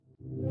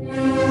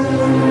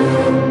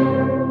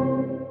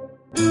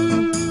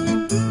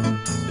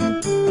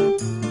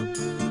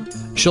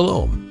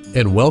Shalom,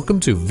 and welcome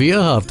to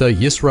V'ahavta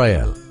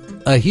Yisrael,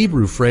 a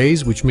Hebrew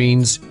phrase which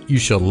means, you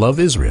shall love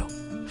Israel.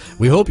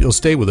 We hope you'll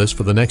stay with us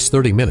for the next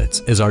 30 minutes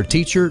as our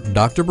teacher,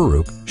 Dr.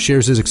 Baruch,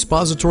 shares his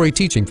expository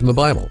teaching from the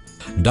Bible.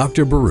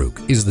 Dr. Baruch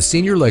is the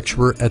senior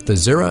lecturer at the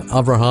Zera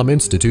Avraham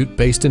Institute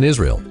based in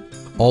Israel.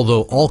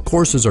 Although all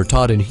courses are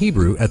taught in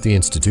Hebrew at the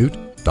Institute,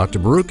 Dr.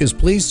 Baruch is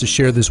pleased to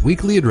share this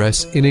weekly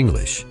address in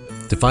English.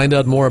 To find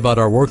out more about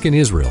our work in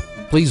Israel,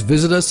 please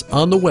visit us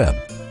on the web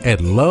at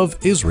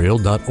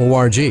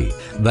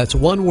loveisrael.org. That's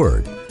one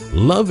word,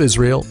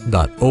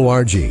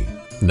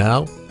 loveisrael.org.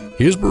 Now,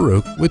 here's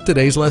Baruch with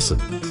today's lesson.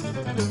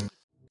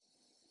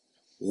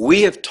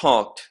 We have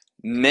talked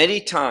many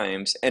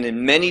times and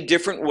in many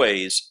different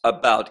ways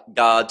about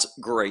God's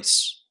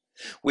grace.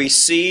 We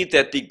see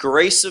that the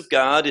grace of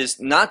God is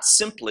not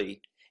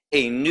simply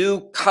a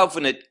new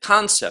covenant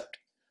concept,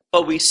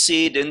 but we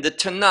see it in the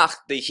Tanakh,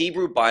 the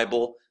Hebrew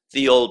Bible,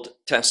 the Old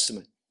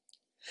Testament.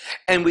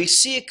 And we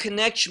see a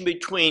connection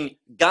between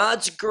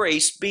God's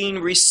grace being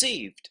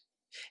received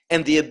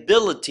and the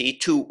ability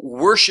to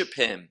worship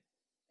Him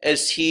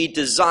as He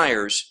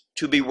desires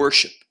to be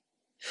worshiped.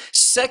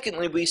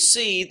 Secondly, we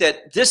see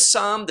that this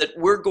psalm that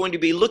we're going to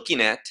be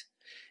looking at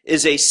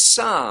is a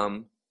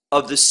psalm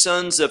of the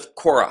sons of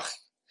Korach.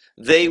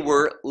 They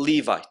were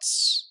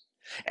Levites.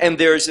 And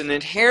there's an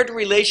inherent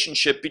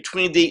relationship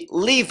between the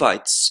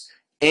Levites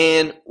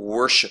and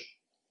worship.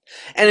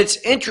 And it's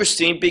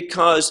interesting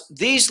because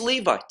these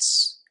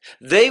Levites,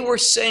 they were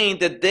saying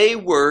that they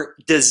were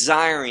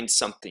desiring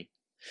something.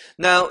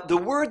 Now, the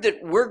word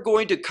that we're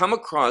going to come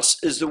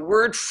across is the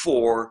word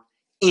for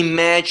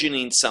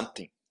imagining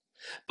something.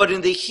 But in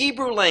the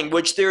Hebrew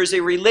language, there is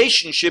a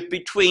relationship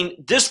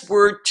between this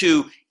word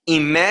to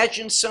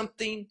imagine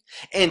something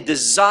and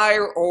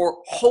desire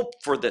or hope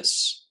for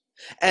this.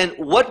 And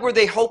what were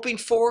they hoping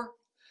for?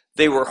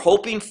 They were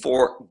hoping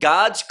for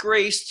God's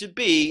grace to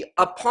be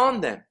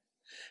upon them,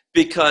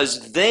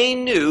 because they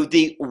knew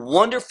the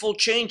wonderful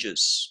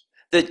changes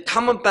that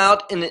come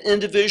about in an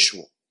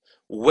individual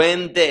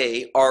when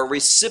they are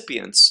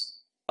recipients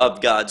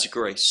of God's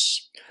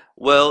grace.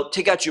 Well,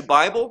 take out your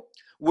Bible.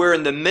 We're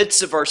in the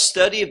midst of our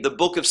study of the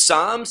book of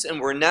Psalms,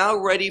 and we're now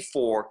ready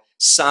for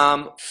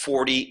Psalm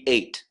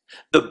 48.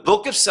 The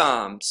book of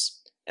Psalms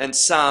and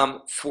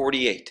Psalm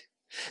 48.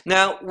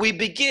 Now, we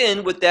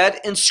begin with that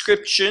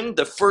inscription,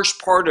 the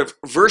first part of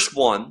verse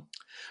 1,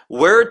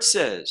 where it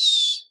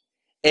says,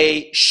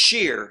 a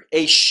shir.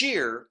 A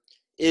shir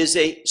is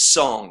a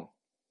song.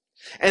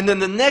 And then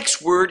the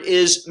next word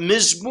is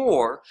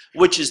mizmor,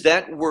 which is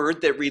that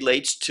word that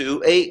relates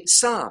to a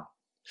psalm.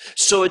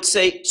 So it's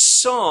a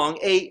song,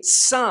 a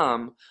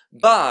psalm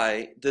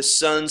by the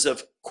sons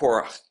of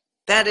Korach.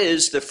 That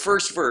is the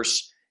first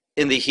verse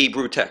in the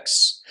Hebrew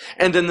text.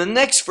 And then the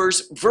next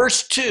verse,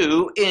 verse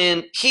 2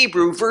 in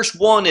Hebrew, verse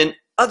 1 in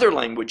other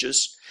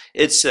languages,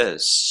 it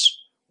says,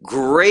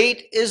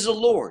 great is the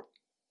Lord,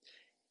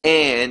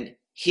 and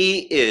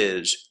He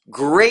is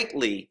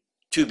greatly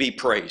to be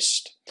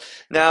praised.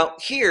 Now,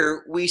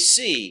 here we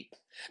see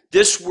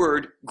this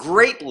word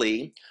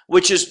greatly,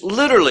 which is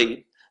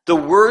literally the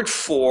word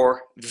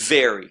for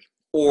very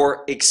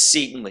or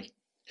exceedingly.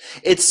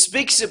 It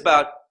speaks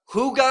about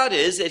who God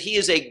is, that He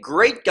is a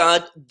great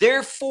God.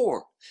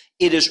 Therefore,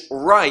 it is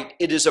right,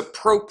 it is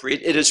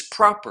appropriate, it is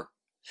proper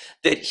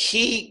that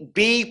He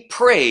be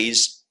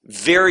praised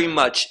very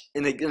much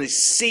in an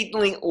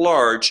exceedingly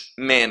large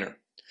manner.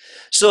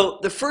 So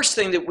the first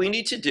thing that we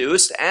need to do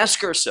is to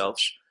ask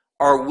ourselves,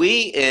 are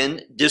we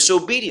in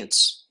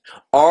disobedience?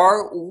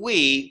 Are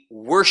we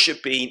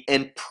worshiping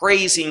and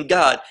praising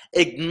God,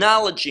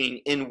 acknowledging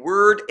in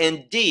word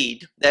and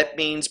deed? That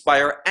means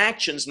by our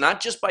actions,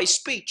 not just by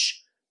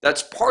speech.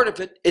 That's part of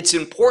it. It's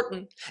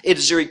important. It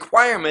is a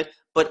requirement,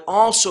 but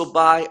also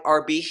by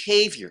our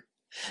behavior,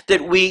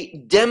 that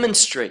we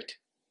demonstrate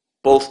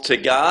both to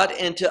God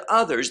and to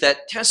others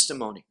that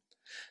testimony,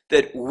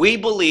 that we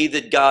believe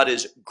that God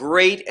is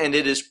great and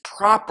it is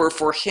proper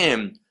for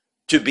Him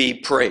to be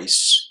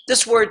praised.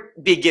 This word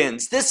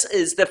begins. This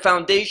is the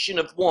foundation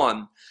of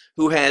one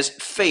who has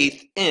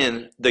faith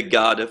in the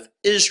God of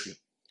Israel.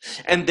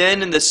 And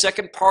then in the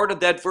second part of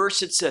that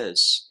verse it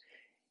says,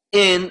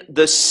 in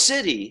the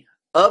city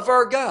of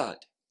our God,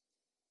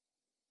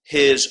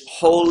 His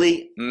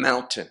holy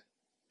mountain.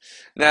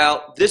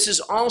 Now, this is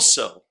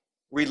also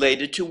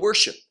related to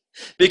worship,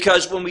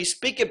 because when we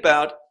speak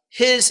about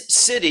His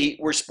city,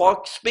 we're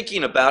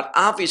speaking about,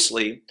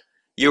 obviously,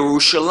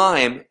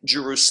 Yerushalayim,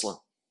 Jerusalem.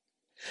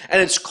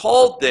 And it's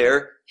called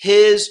there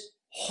His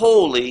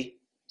holy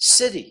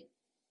city.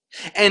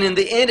 And in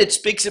the end, it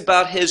speaks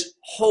about His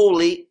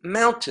holy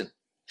mountain.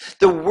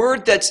 The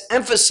word that's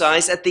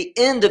emphasized at the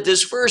end of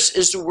this verse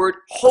is the word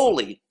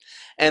holy.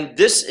 And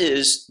this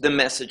is the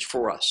message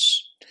for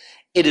us.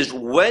 It is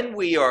when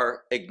we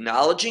are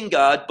acknowledging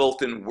God,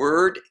 both in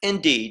word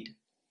and deed,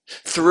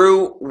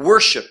 through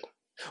worship,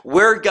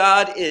 where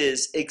God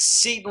is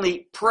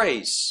exceedingly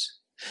praised,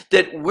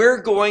 that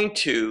we're going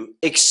to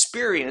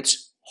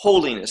experience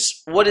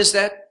holiness. What is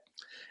that?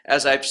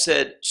 As I've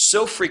said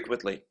so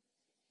frequently,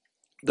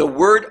 The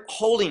word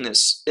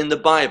holiness in the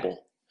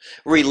Bible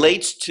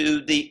relates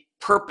to the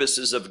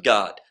purposes of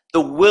God,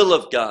 the will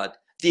of God,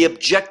 the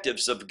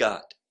objectives of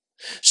God.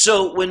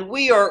 So when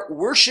we are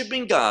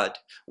worshiping God,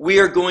 we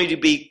are going to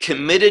be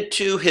committed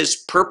to his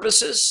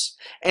purposes,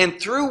 and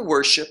through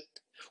worship,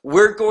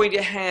 we're going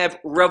to have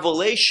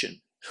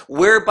revelation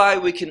whereby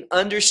we can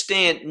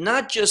understand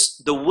not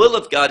just the will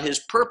of God, his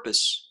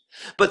purpose,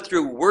 but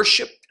through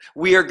worship,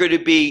 we are going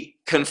to be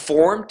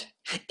conformed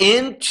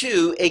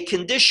into a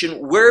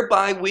condition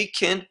whereby we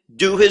can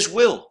do his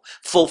will,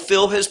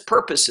 fulfill his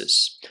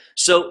purposes.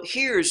 So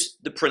here's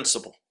the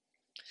principle.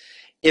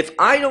 If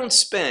I don't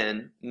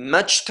spend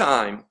much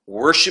time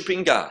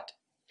worshiping God,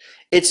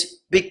 it's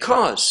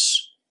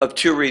because of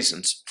two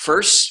reasons.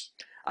 First,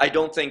 I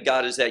don't think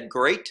God is that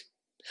great.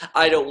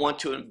 I don't want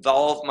to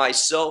involve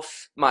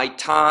myself, my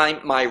time,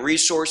 my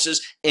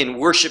resources in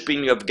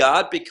worshiping of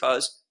God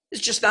because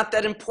it's just not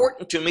that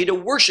important to me to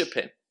worship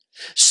him.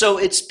 So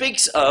it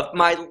speaks of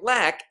my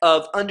lack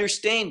of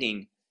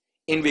understanding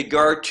in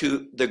regard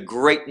to the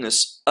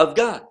greatness of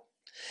God.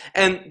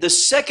 And the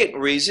second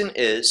reason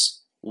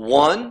is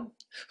one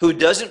who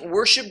doesn't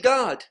worship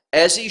God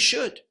as he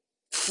should,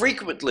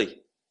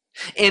 frequently,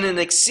 in an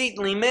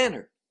exceedingly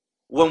manner.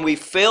 When we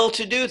fail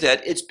to do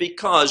that, it's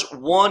because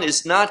one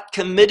is not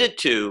committed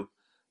to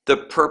the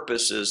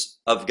purposes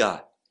of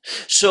God.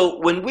 So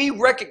when we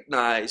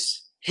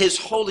recognize his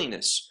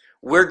holiness,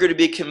 we're going to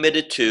be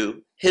committed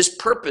to his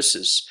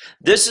purposes.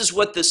 This is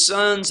what the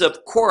sons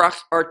of Korah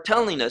are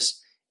telling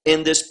us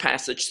in this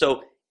passage.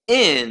 So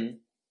in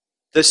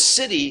the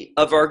city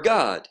of our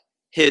God,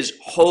 his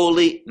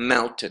holy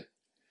mountain.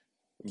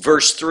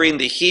 Verse 3 in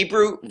the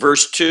Hebrew,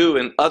 verse 2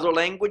 in other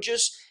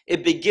languages,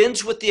 it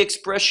begins with the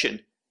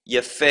expression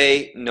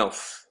Yefei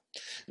Nof.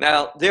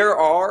 Now, there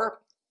are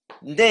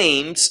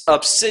names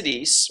of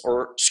cities,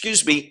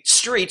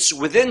 streets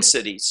within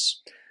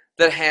cities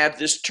that have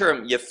this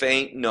term,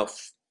 Yefei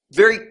Nof.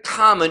 Very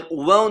common,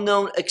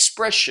 well-known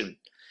expression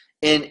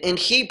in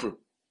Hebrew.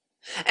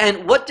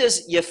 And what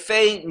does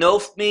Yefei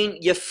Nof mean?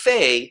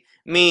 Yefei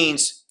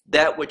means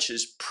that which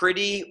is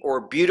pretty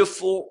or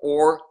beautiful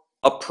or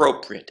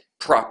appropriate,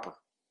 proper.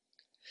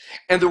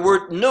 And the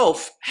word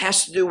Nof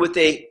has to do with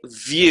a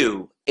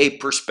view, a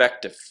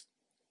perspective.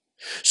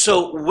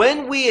 So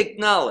when we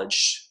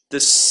acknowledge the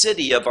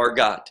city of our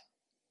God,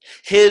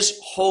 his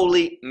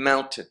holy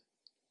mountain,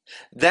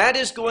 that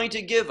is going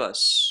to give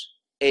us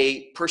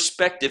a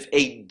perspective,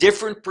 a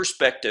different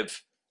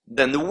perspective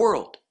than the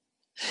world.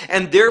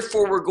 And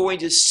therefore, we're going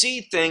to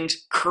see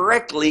things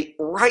correctly,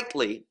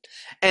 rightly.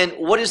 And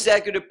what is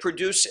that going to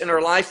produce in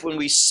our life when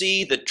we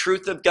see the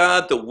truth of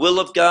God, the will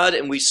of God,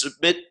 and we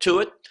submit to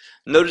it?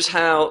 Notice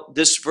how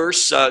this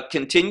verse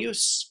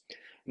continues.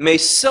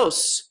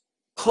 Mesos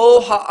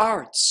kol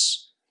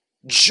ha'aretz,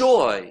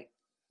 joy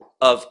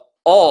of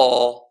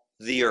all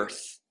the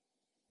earth.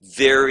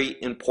 Very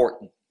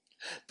important.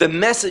 The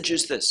message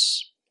is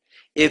this.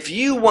 If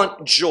you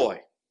want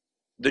joy,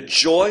 the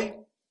joy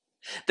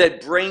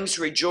that brings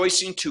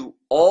rejoicing to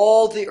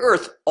all the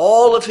earth,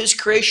 all of his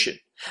creation,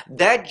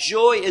 that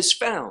joy is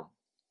found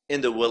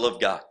in the will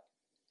of God.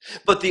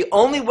 But the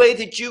only way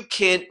that you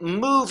can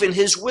move in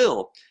his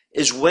will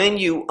is when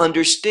you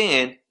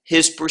understand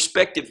his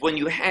perspective, when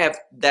you have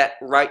that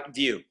right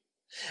view.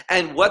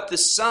 And what the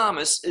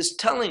psalmist is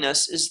telling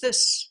us is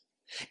this.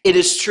 It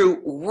is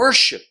through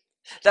worship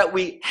that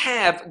we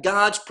have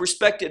God's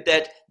perspective,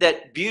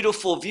 that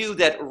beautiful view,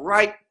 that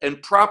right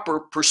and proper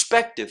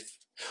perspective,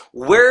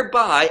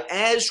 whereby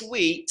as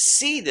we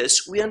see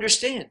this, we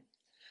understand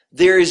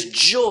there is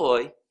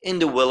joy in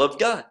the will of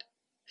God.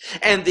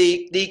 And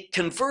the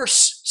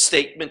converse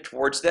statement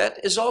towards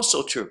that is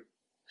also true,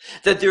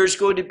 that there's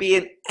going to be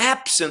an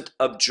absence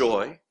of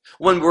joy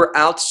when we're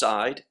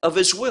outside of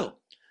his will.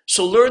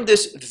 So learn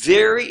this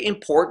very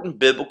important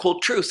biblical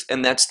truth,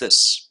 and that's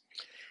this.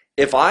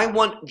 If I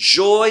want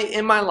joy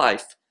in my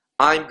life,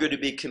 I'm going to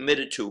be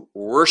committed to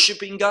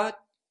worshiping God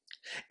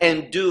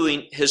and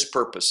doing his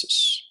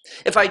purposes.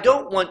 If I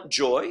don't want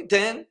joy,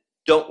 then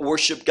don't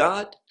worship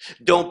God.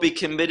 Don't be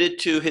committed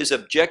to his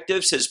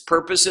objectives, his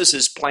purposes,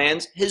 his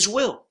plans, his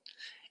will.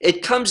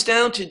 It comes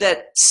down to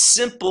that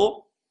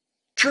simple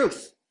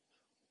truth.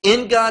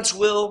 In God's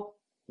will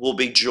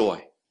be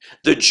joy.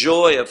 The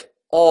joy of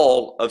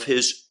all of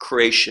his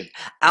creation.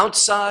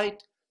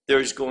 Outside,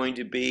 there's going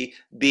to be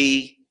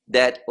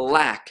that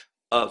lack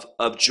of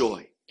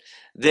joy.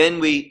 Then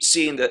we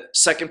see in the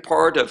second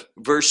part of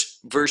verse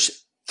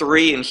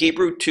 3 in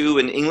Hebrew, 2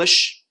 in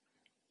English,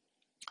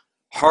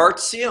 Har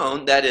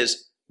Zion, that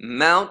is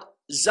Mount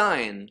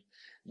Zion,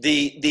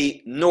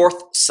 the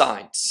north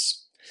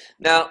sides.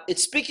 Now,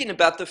 it's speaking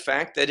about the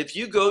fact that if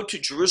you go to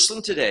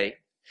Jerusalem today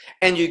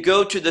and you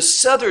go to the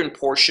southern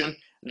portion,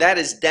 that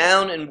is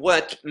down in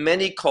what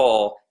many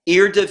call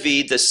Ir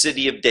David, the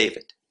city of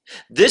David.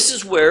 This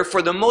is where,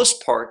 for the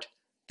most part,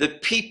 the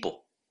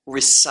people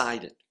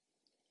resided.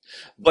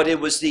 But it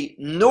was the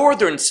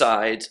northern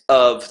side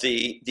of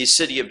the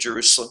city of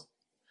Jerusalem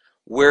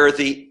where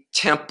the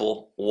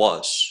temple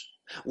was,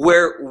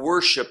 where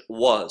worship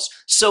was.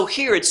 So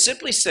here it's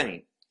simply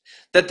saying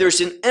that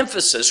there's an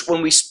emphasis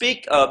when we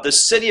speak of the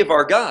city of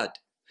our God,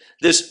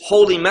 this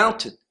holy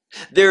mountain.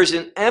 There's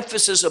an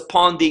emphasis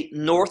upon the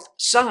north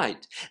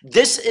side.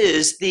 This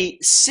is the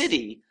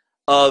city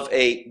of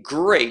a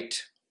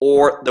great,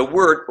 or the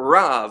word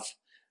Rav,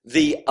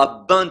 the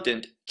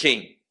abundant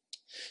king.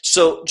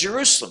 So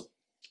Jerusalem,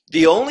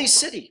 the only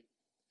city,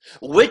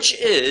 which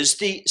is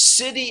the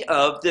city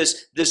of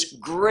this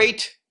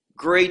great,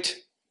 great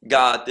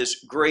God,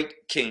 this great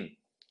king,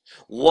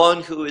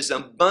 one who is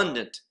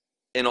abundant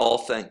in all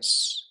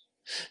things.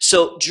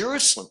 So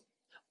Jerusalem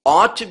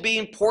ought to be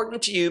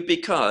important to you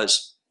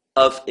because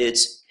of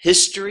its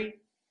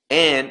history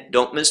and,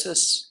 don't miss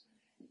this,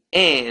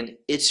 and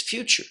its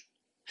future.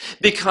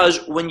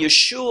 Because when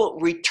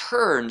Yeshua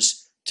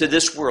returns to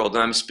this world,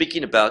 and I'm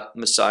speaking about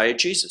Messiah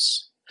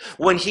Jesus,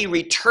 when he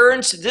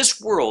returns to this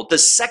world the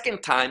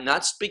second time,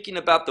 not speaking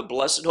about the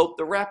blessed hope,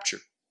 the rapture,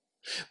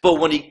 but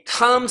when he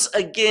comes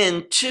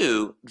again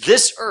to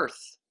this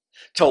earth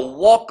to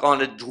walk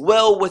on it,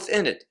 dwell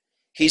within it,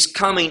 he's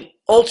coming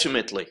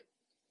ultimately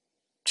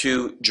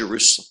to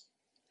Jerusalem.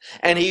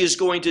 And he is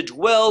going to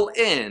dwell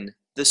in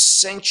the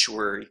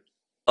sanctuary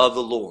of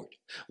the Lord.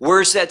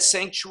 Where's that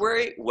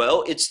sanctuary?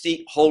 Well, it's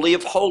the Holy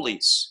of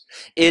Holies.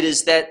 It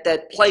is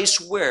that place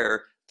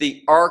where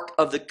the Ark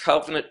of the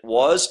Covenant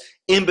was,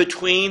 in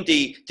between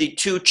the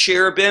two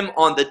cherubim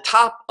on the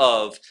top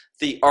of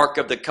the Ark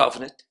of the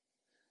Covenant.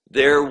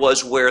 There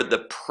was where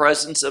the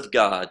presence of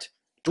God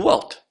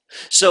dwelt.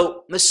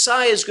 So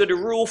Messiah is going to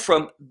rule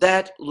from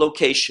that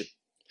location.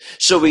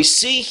 So we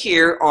see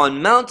here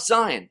on Mount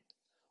Zion,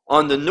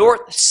 on the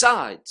north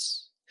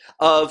sides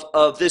of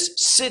this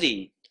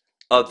city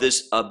of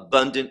this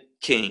abundant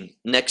king.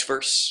 Next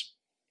verse.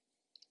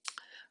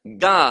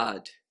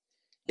 God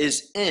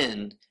is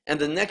in, and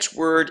the next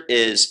word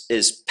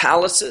is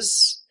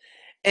palaces,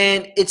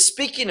 and it's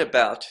speaking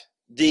about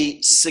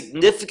the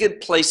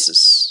significant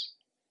places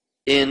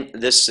in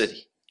this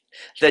city,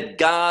 that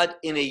God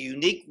in a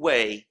unique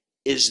way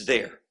is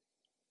there.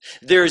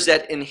 There's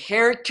that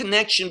inherent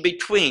connection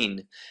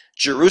between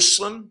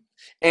Jerusalem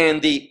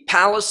and the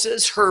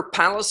palaces, her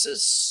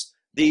palaces,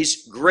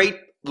 these great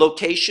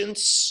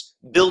locations,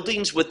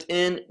 buildings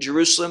within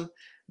Jerusalem.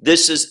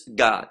 This is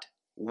God,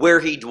 where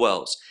he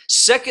dwells.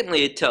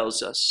 Secondly, it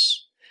tells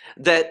us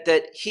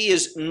that he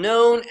is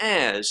known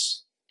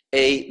as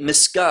a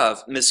Misgav.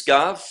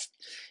 Misgav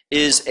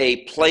is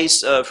a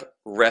place of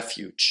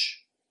refuge.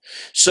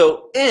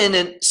 So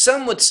and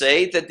some would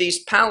say that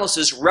these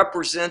palaces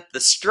represent the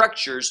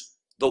structures,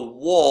 the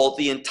wall,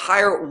 the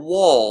entire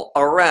wall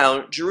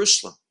around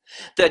Jerusalem,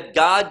 that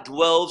God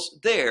dwells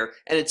there.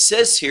 And it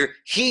says here,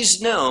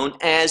 he's known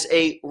as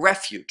a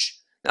refuge.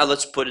 Now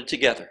let's put it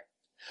together.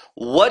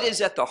 What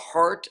is at the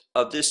heart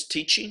of this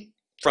teaching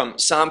from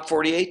Psalm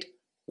 48?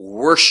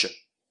 Worship.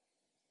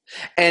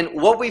 And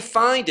what we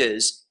find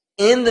is,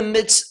 in the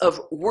midst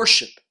of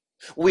worship,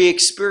 we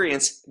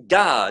experience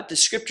God. The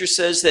scripture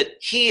says that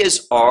he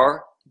is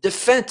our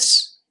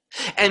defense.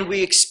 And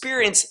we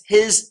experience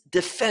his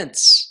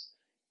defense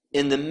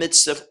in the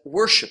midst of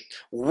worship.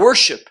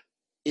 Worship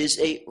is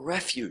a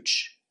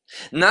refuge,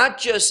 not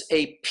just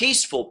a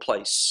peaceful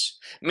place,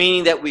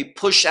 meaning that we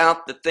push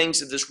out the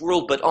things of this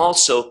world, but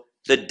also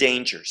the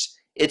dangers.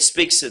 It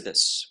speaks of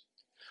this.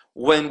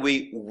 When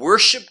we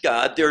worship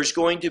God, there's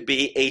going to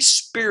be a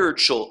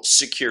spiritual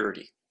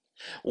security.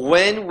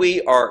 When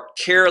we are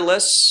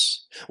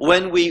careless,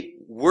 when we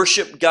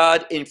worship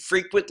God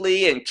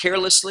infrequently and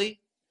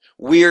carelessly,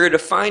 we are to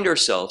find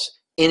ourselves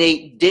in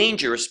a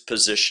dangerous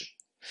position.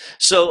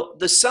 So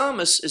the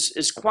psalmist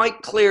is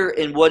quite clear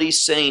in what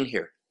he's saying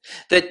here,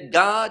 that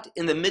God,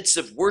 in the midst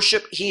of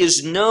worship, he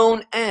is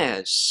known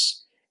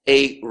as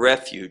a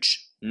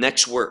refuge.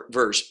 Next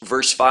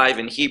verse 5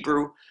 in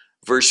Hebrew,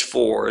 verse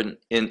 4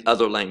 in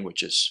other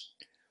languages.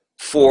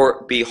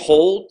 For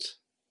behold,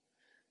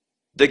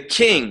 the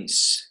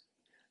kings,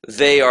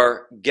 they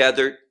are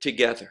gathered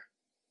together,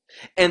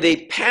 and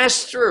they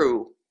pass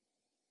through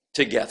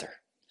together.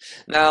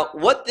 Now,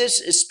 what this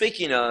is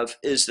speaking of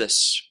is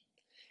this.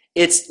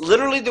 It's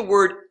literally the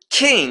word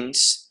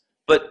kings,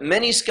 but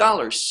many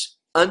scholars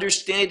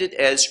understand it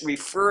as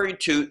referring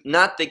to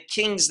not the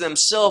kings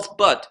themselves,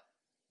 but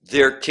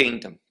their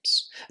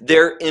kingdoms,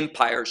 their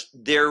empires,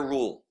 their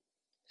rule.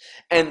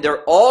 And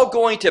they're all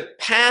going to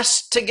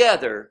pass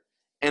together,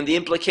 and the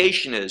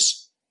implication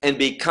is, and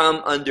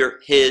become under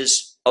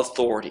his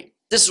authority.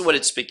 This is what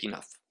it's speaking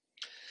of.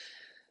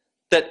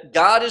 That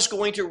God is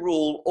going to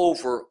rule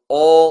over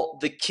all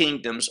the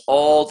kingdoms,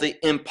 all the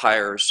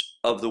empires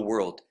of the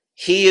world.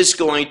 He is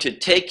going to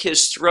take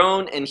his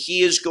throne and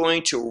he is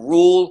going to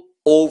rule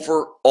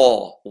over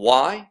all.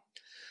 Why?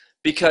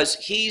 Because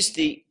he's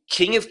the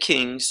King of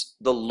Kings,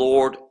 the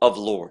Lord of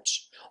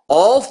Lords.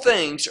 All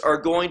things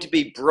are going to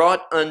be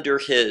brought under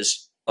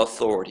his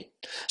authority.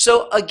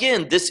 So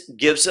again, this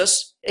gives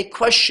us a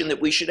question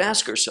that we should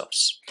ask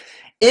ourselves.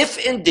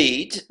 If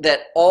indeed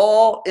that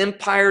all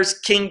empires,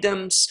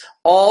 kingdoms,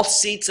 all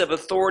seats of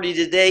authority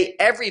today,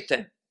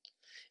 everything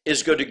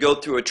is going to go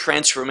through a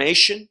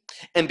transformation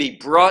and be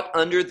brought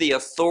under the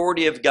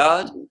authority of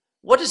God,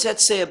 What does that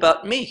say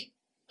about me?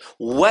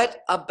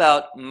 What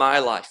about my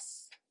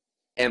life?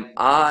 Am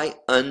I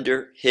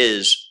under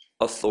his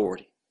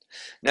authority?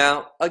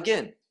 Now,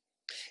 again,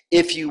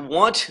 if you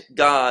want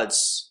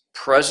God's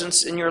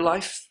presence in your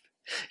life,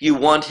 you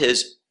want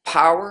his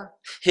power,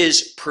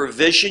 his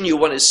provision, you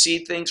want to see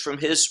things from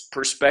his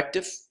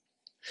perspective,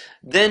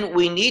 then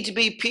we need to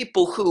be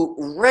people who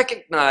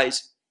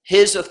recognize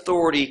his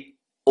authority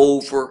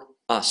over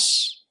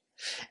us.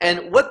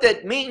 And what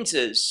that means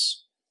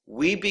is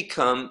we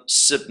become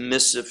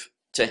submissive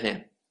to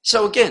him.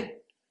 So again,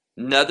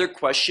 another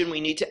question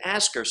we need to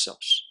ask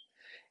ourselves.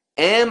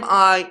 Am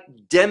I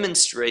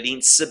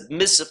demonstrating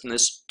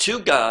submissiveness to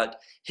God,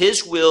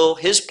 his will,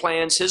 his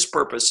plans, his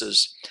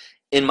purposes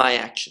in my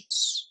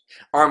actions?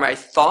 Are my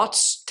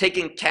thoughts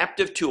taken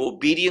captive to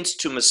obedience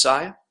to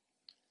Messiah?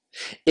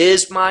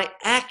 Is my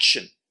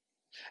action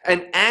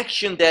an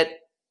action that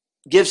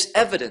gives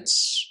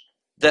evidence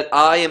that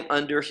I am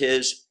under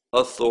his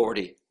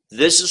authority?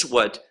 This is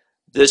what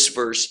this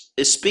verse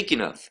is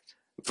speaking of.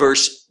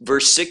 Verse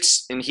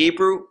 6 in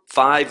Hebrew,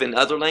 5 in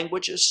other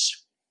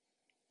languages.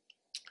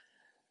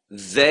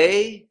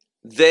 They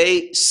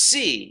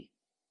see,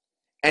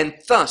 and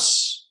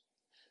thus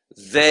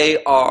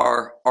they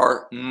are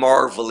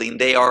marveling,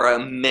 they are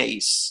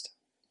amazed.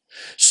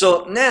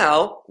 So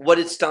now what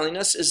it's telling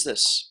us is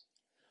this.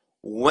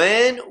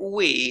 When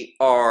we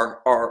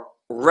are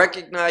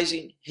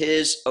recognizing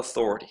his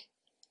authority,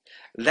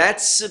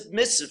 that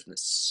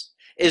submissiveness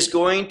is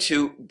going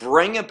to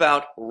bring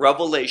about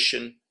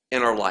revelation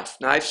in our life.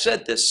 Now, I've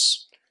said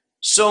this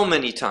so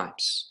many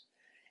times.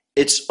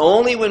 It's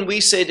only when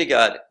we say to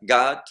God,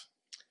 God,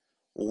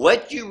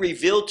 what you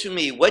reveal to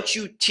me, what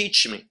you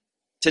teach me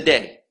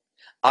today,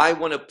 I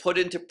want to put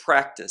into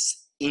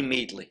practice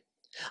immediately.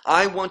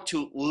 I want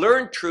to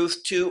learn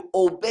truth to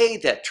obey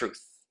that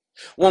truth.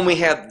 When we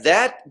have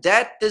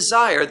that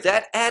desire,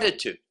 that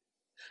attitude,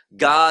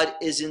 God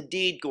is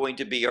indeed going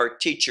to be our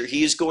teacher.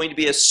 He is going to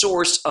be a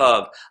source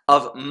of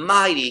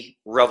mighty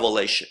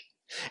revelation.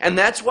 And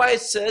that's why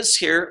it says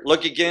here,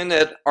 look again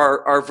at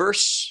our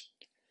verse.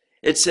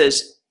 It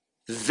says,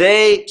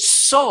 they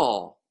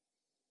saw,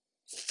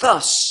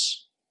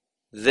 thus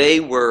they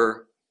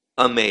were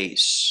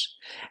amazed.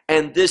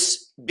 And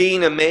this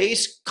being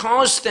amazed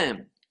caused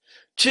them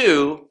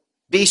to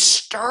be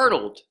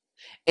startled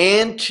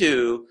and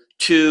to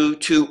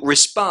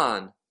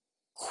respond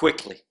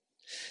quickly.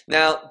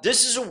 Now,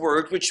 this is a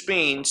word which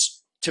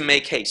means to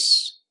make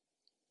haste.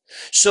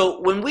 So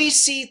when we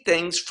see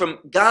things from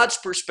God's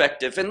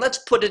perspective, and let's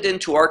put it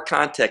into our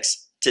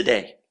context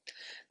today.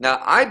 Now,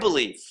 I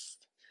believe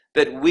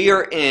that we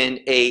are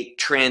in a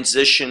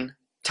transition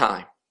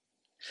time.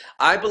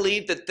 I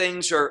believe that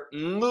things are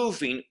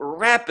moving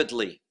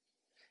rapidly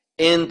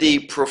in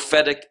the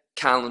prophetic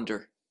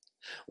calendar.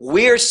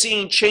 We are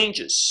seeing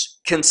changes,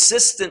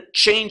 consistent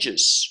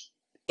changes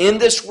in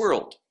this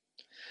world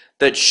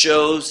that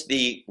shows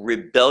the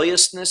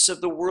rebelliousness of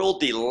the world,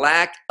 the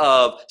lack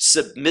of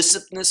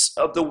submissiveness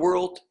of the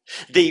world,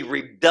 the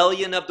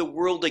rebellion of the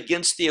world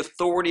against the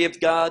authority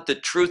of God, the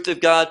truth of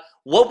God.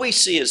 What we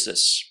see is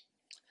this.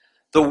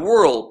 The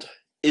world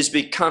is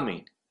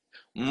becoming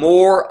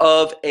more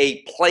of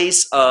a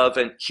place of,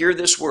 and hear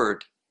this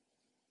word,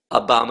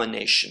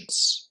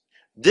 abominations.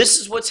 This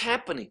is what's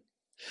happening.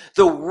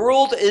 The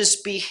world is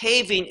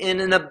behaving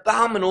in an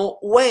abominable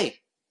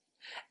way.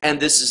 And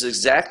this is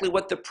exactly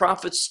what the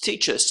prophets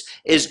teach us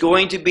is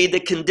going to be the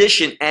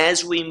condition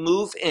as we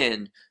move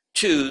in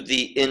to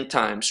the end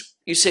times.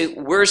 You say,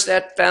 where's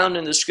that found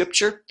in the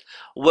scripture?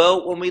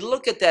 Well, when we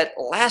look at that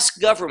last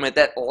government,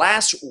 that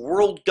last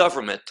world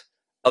government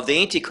of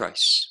the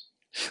Antichrist,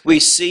 we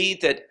see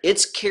that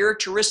its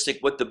characteristic,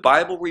 what the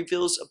Bible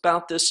reveals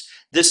about this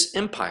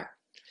empire,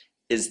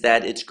 is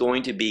that it's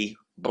going to be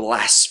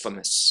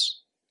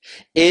blasphemous.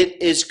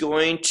 It is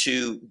going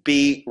to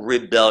be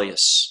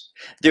rebellious.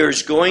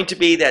 There's going to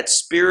be that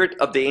spirit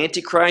of the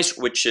Antichrist,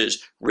 which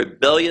is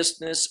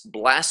rebelliousness,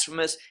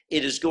 blasphemous.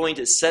 It is going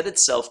to set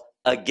itself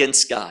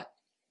against God.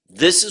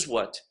 This is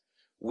what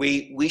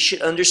we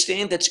should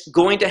understand that's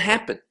going to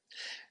happen.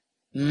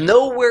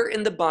 Nowhere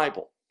in the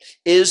Bible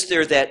is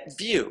there that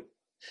view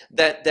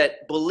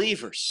that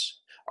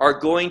believers are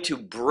going to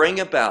bring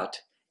about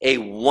a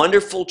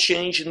wonderful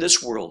change in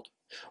this world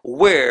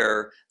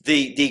where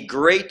the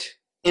great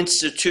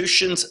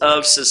institutions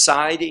of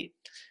society,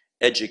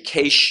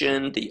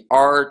 education, the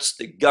arts,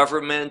 the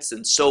governments,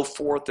 and so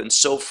forth,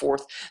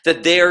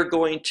 that they are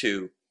going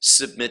to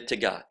submit to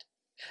God.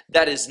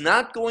 That is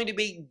not going to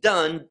be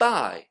done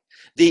by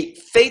the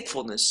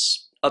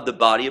faithfulness of the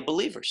body of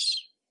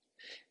believers.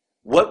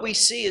 What we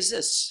see is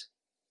this.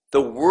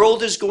 The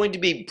world is going to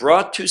be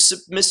brought to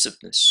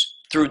submissiveness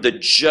through the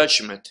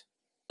judgment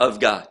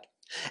of God.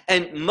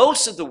 And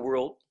most of the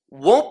world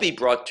won't be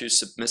brought to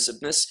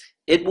submissiveness.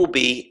 It will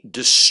be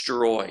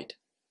destroyed.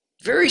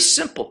 Very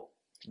simple.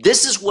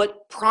 This is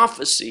what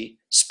prophecy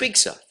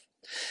speaks of.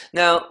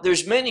 Now,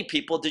 there's many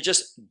people that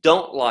just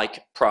don't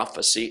like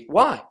prophecy.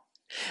 Why?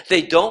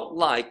 They don't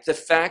like the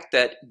fact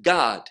that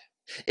God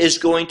is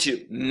going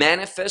to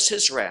manifest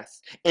his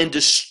wrath and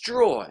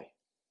destroy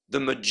the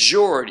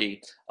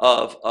majority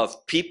of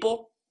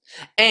people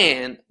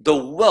and the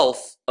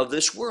wealth of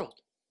this world.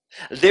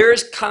 There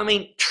is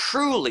coming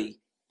truly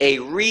a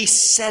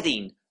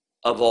resetting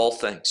of all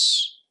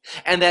things.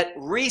 And that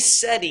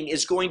resetting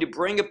is going to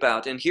bring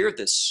about, and hear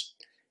this,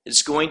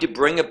 it's going to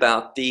bring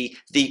about the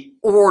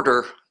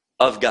order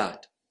of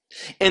God.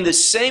 In the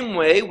same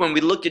way, when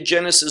we look at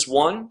Genesis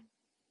 1,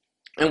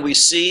 and we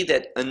see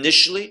that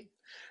initially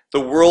the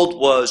world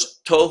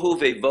was tohu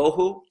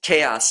vevohu,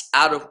 chaos,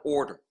 out of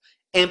order,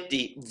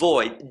 empty,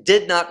 void,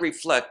 did not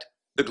reflect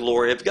the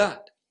glory of God.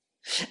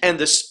 And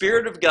the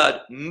Spirit of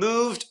God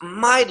moved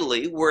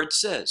mightily where it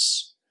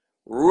says,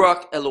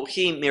 Ruach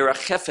Elohim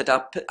mirachefet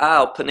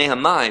al panei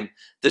hamayim.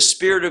 The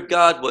Spirit of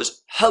God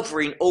was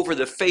hovering over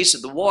the face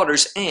of the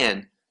waters,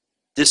 and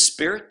this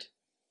Spirit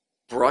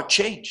brought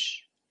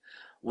change.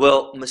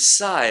 Well,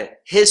 Messiah,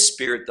 his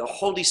Spirit, the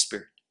Holy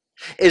Spirit,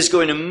 is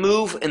going to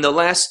move in the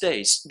last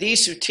days.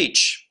 These who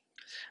teach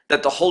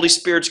that the Holy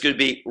Spirit is going to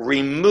be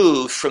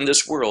removed from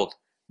this world,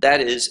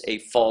 that is a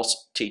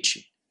false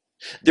teaching.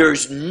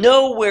 There's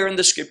nowhere in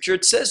the Scripture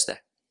it says that.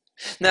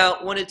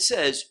 Now, when it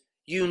says,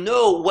 you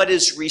know what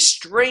is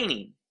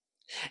restraining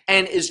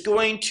and is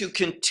going to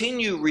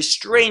continue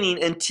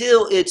restraining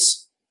until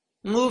it's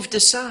moved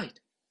aside.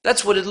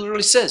 That's what it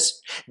literally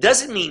says.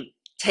 Doesn't mean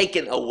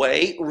taken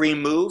away,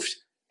 removed.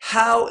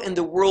 How in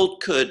the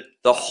world could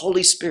the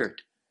Holy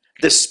Spirit,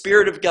 the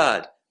Spirit of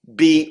God,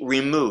 be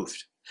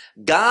removed?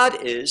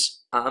 God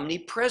is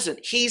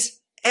omnipresent.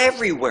 He's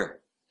everywhere.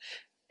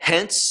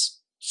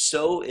 Hence,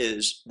 so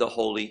is the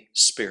Holy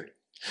Spirit.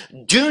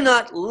 Do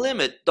not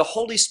limit the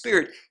Holy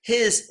Spirit,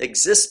 his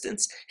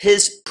existence,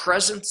 his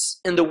presence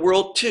in the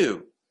world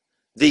to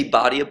the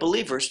body of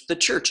believers, the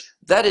church.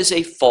 That is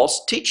a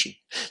false teaching.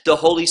 The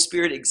Holy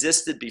Spirit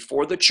existed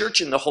before the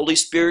church, and the Holy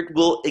Spirit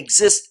will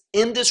exist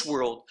in this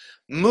world,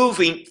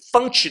 moving,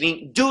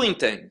 functioning, doing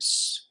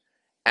things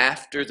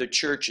after the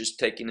church is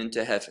taken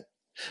into heaven.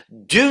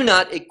 Do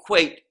not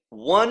equate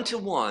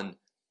one-to-one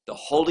the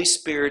Holy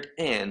Spirit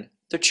and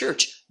the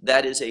church.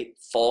 That is a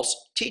false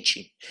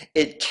teaching.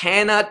 It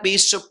cannot be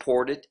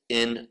supported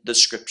in the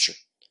Scripture.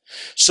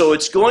 So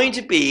it's going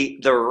to be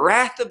the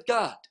wrath of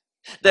God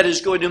that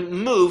is going to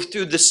move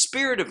through the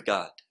Spirit of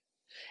God.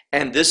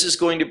 And this is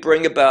going to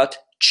bring about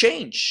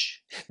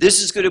change.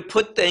 This is going to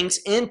put things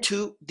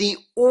into the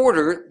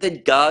order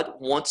that God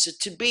wants it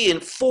to be in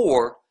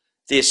for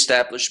the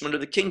establishment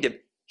of the kingdom.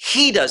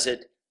 He does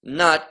it,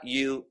 not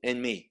you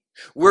and me.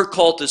 We're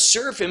called to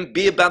serve him,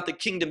 be about the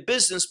kingdom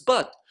business,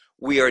 but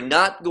we are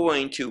not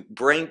going to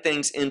bring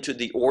things into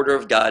the order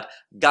of God.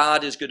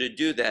 God is going to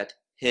do that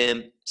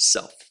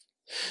himself.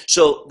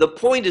 So the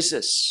point is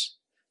this.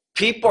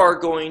 People are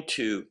going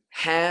to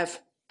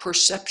have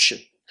perception.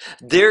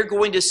 They're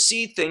going to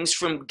see things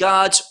from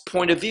God's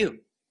point of view.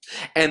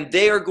 And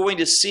they are going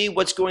to see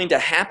what's going to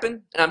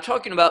happen. And I'm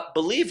talking about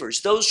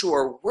believers, those who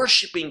are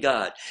worshiping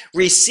God,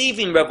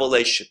 receiving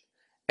revelation.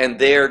 And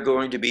they are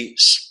going to be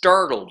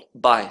startled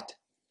by it.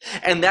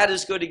 And that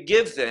is going to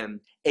give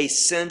them a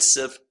sense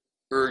of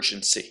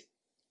urgency.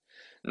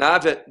 Now, I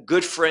have a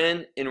good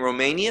friend in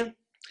Romania.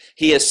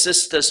 He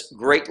assists us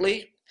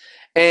greatly.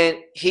 And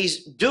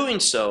he's doing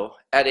so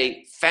at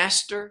a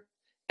faster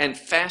and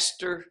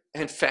faster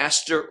and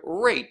faster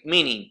rate,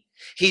 meaning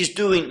he's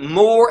doing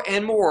more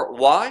and more.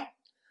 Why?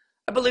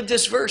 I believe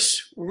this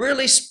verse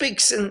really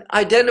speaks and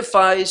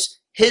identifies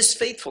his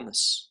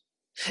faithfulness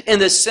in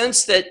the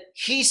sense that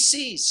he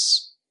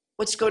sees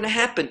what's going to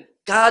happen.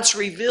 God's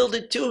revealed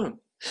it to him,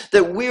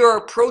 that we are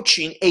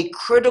approaching a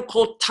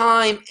critical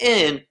time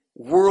in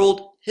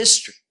world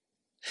history.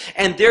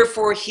 And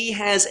therefore, he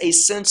has a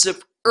sense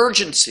of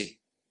urgency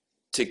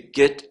to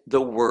get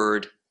the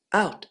word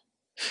out,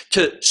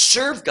 to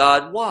serve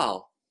God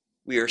while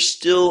we are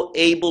still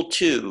able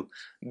to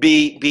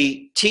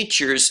be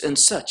teachers and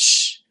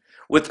such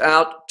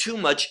without too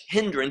much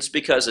hindrance,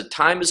 because a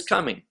time is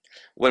coming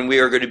when we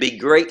are going to be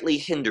greatly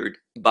hindered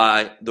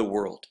by the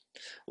world.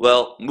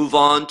 Well, move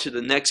on to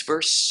the next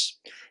verse.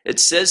 It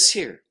says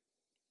here,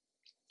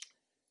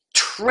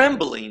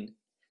 trembling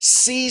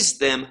seized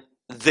them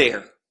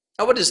there.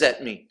 Now, what does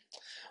that mean?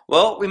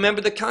 Well,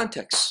 remember the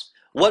context.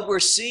 What we're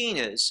seeing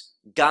is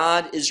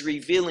God is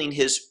revealing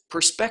his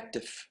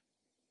perspective.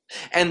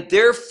 And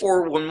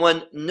therefore, when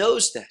one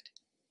knows that,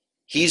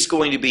 he's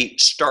going to be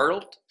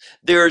startled.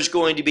 There is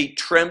going to be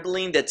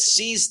trembling that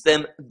sees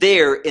them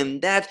there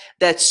in that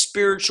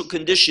spiritual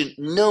condition,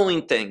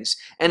 knowing things.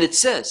 And it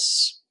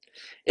says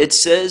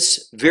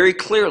very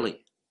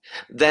clearly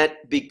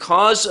that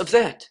because of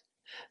that,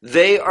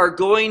 they are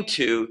going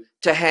to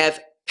have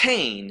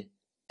pain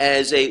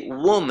as a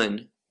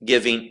woman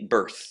giving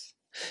birth.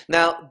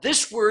 Now,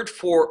 this word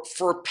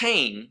for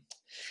pain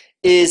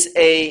is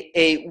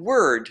a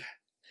word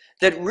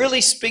that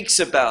really speaks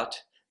about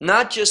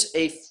not just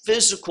a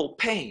physical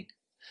pain,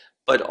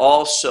 but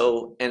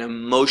also an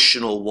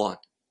emotional one.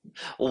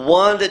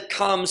 One that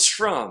comes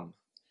from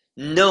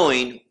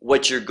knowing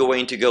what you're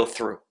going to go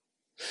through.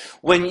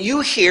 When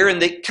you hear,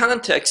 and the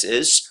context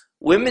is,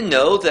 Women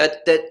know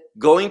that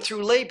going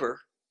through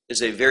labor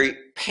is a very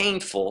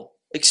painful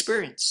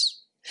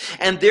experience.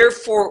 And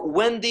therefore,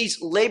 when these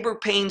labor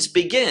pains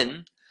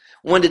begin,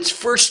 when it's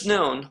first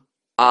known,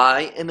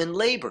 I am in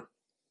labor,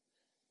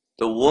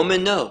 the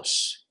woman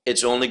knows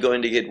it's only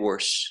going to get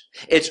worse.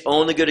 It's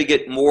only going to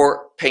get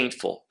more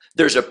painful.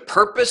 There's a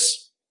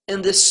purpose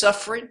in this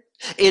suffering.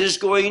 It is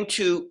going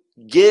to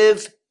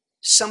give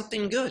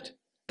something good.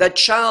 That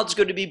child's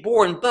going to be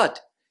born, but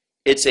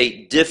it's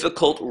a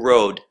difficult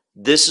road.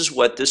 This is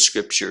what the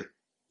scripture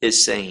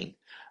is saying.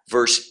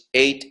 Verse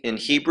 8 in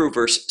Hebrew,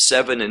 verse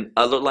 7 in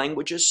other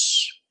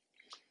languages,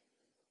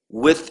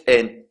 with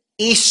an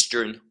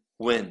eastern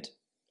wind.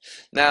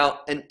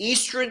 Now, an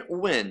eastern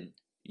wind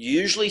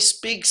usually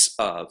speaks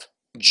of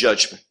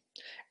judgment.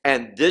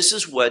 And this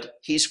is what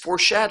he's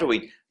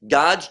foreshadowing.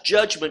 God's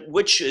judgment,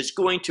 which is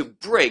going to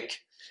break,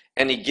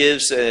 and he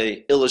gives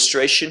an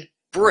illustration,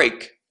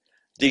 break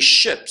the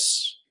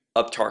ships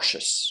of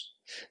Tarshish.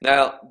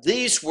 Now,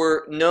 these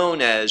were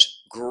known as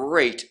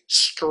great,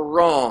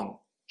 strong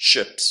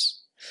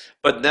ships.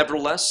 But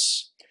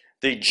nevertheless,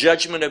 the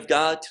judgment of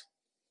God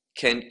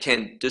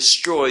can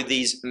destroy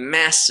these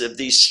massive,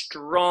 these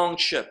strong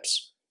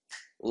ships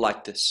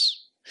like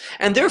this.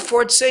 And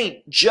therefore it's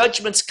saying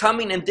judgment's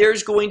coming and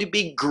there's going to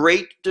be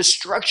great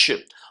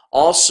destruction.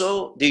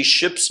 Also, these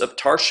ships of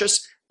Tarshish,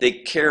 they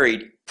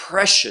carried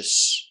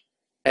precious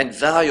and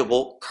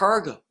valuable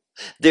cargo.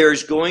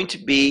 There's going to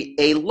be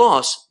a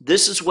loss.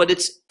 This is what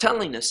it's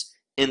telling us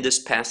in this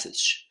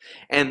passage.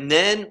 And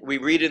then we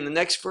read in the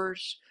next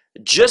verse,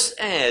 just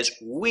as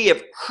we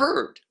have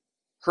heard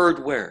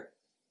where?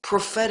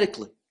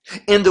 Prophetically,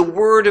 in the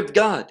Word of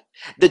God,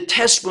 the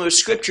testimony of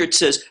Scripture, it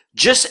says,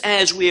 just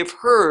as we have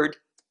heard,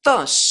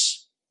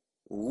 thus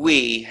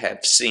we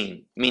have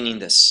seen. Meaning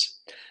this,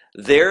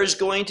 there's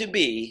going to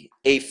be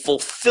a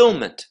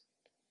fulfillment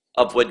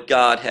of what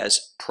God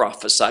has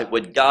prophesied,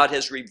 what God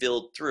has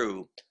revealed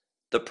through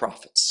the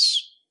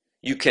prophets.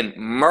 You can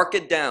mark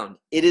it down.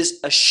 It is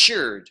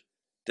assured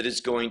that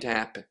it's going to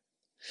happen.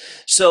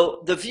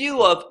 So the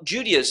view of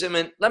Judaism,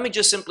 and let me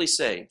just simply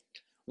say,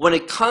 when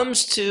it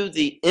comes to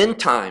the end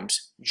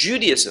times,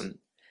 Judaism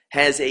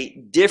has a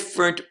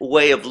different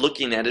way of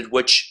looking at it,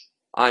 which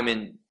I'm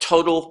in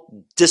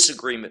total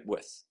disagreement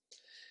with.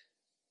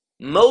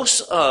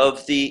 Most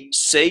of the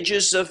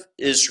sages of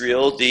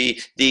Israel,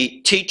 the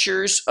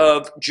teachers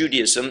of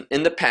Judaism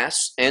in the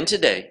past and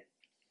today,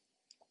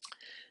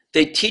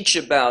 they teach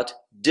about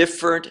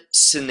different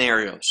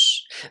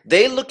scenarios.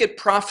 They look at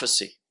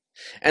prophecy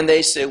and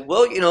they say,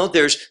 well, you know,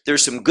 there's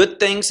some good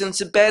things and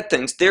some bad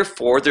things.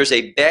 Therefore, there's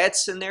a bad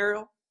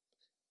scenario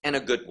and a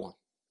good one.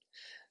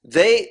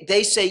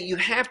 They say you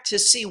have to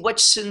see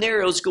which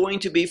scenario is going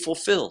to be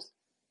fulfilled.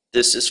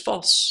 This is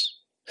false.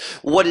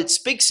 What it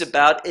speaks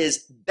about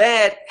is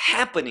bad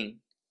happening,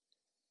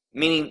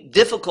 meaning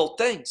difficult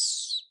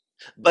things.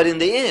 But in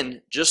the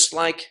end, just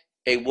like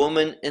a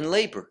woman in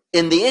labor,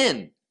 in the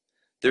end,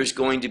 there's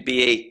going to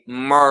be a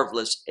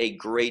marvelous, a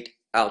great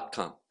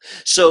outcome.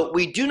 So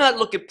we do not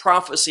look at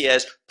prophecy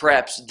as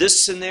perhaps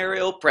this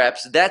scenario,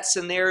 perhaps that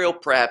scenario,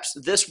 perhaps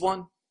this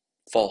one.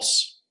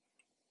 False.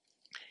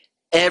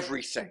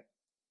 Everything,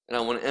 and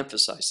I want to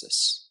emphasize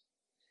this,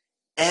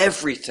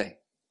 everything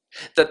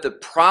that the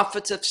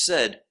prophets have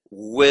said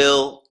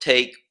will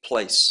take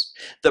place.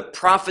 The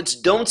prophets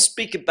don't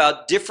speak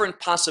about different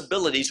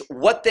possibilities.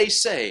 What they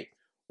say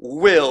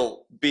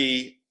will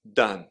be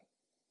done.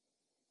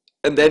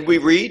 And then we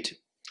read,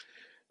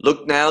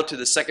 look now to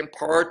the second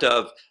part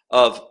of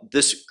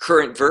this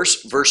current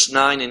verse, verse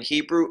 9 in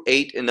Hebrew,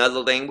 8 in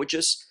other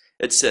languages.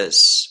 It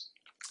says,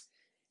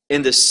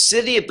 in the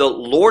city of the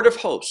Lord of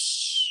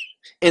hosts,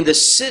 in the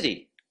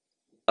city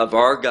of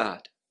our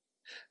God,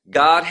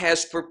 God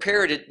has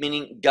prepared it,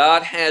 meaning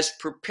God has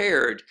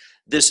prepared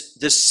this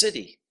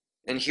city.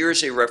 And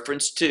here's a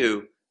reference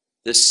to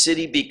the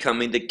city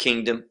becoming the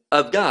kingdom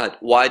of God.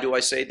 Why do I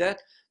say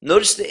that?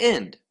 Notice the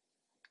end.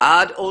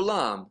 Ad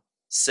olam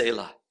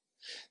Selah.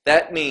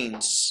 That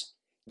means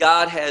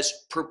God has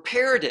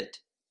prepared it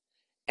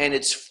and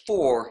it's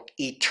for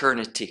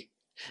eternity.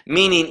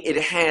 Meaning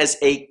it has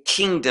a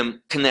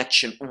kingdom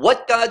connection.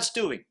 What God's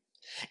doing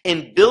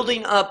in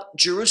building up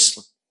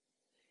Jerusalem,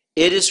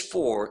 it is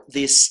for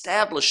the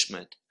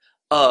establishment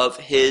of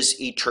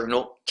his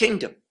eternal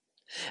kingdom.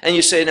 And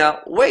you say, now,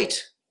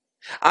 wait,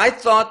 I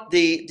thought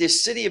the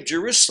city of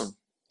Jerusalem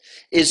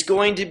is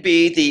going to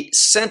be the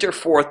center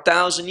for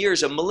 1,000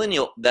 years, a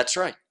millennial. That's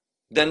right.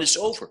 Then it's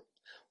over.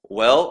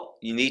 Well,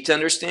 you need to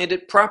understand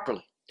it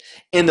properly.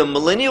 In the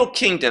millennial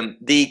kingdom,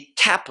 the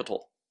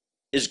capital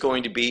is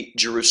going to be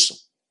Jerusalem.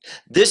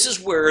 This is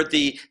where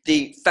the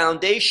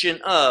foundation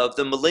of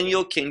the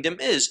millennial kingdom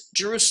is,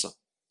 Jerusalem.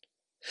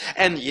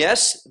 And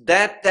yes,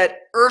 that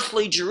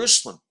earthly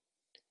Jerusalem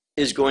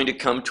is going to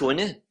come to an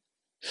end.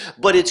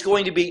 But it's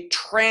going to be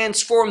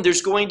transformed.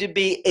 There's going to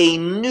be a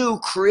new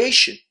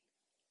creation.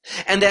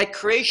 And that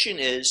creation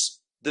is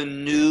the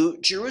new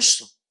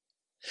Jerusalem.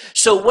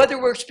 So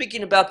whether we're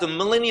speaking about the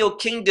millennial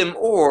kingdom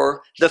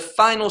or the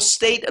final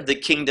state of the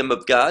kingdom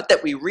of God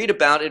that we read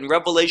about in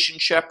Revelation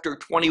chapter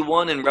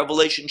 21 and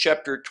Revelation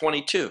chapter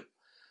 22,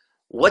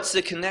 what's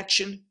the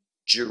connection?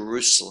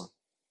 Jerusalem.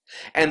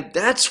 And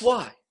that's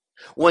why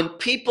when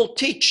people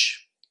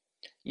teach,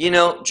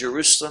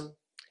 Jerusalem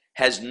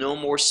has no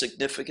more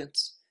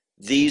significance,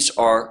 these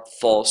are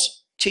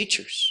false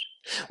teachers.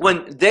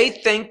 When they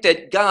think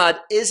that God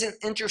isn't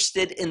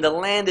interested in the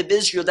land of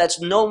Israel, that's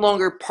no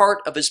longer part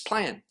of his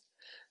plan.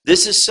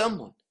 This is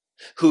someone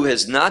who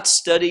has not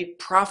studied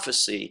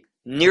prophecy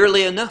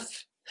nearly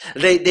enough.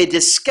 They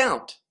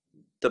discount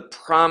the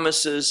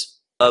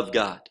promises of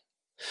God.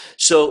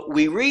 So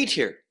we read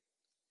here,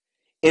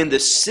 in the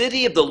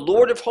city of the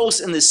Lord of hosts,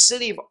 in the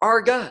city of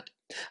our God,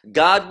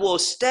 God will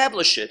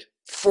establish it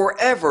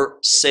forever,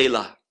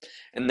 Selah.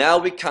 And now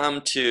we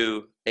come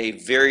to a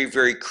very,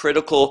 very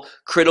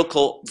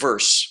critical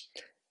verse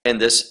in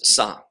this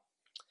psalm.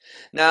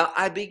 Now,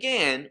 I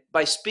began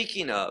by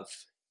speaking of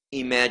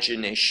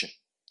imagination.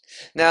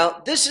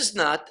 Now, this is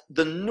not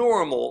the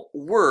normal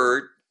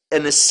word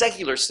in the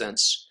secular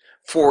sense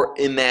for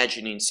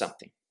imagining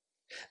something.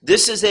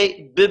 This is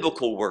a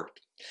biblical word.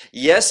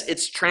 Yes,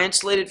 it's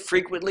translated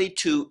frequently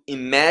to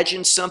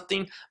imagine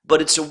something,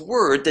 but it's a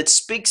word that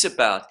speaks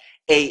about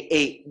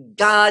a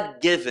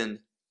God-given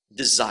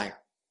desire.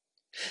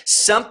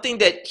 Something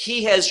that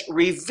he has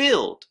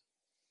revealed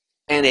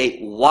in a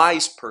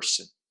wise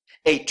person,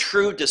 a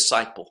true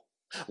disciple,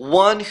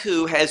 one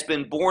who has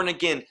been born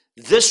again.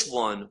 This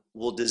one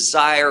will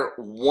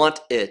want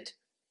it,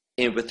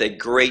 and with a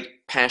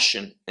great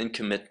passion and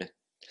commitment.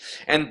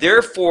 And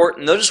therefore,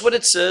 notice what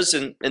it says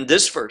in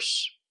this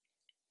verse.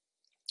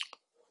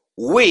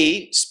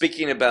 We,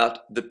 speaking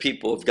about the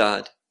people of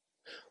God,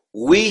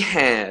 we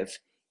have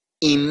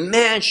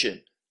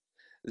imagined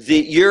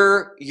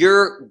your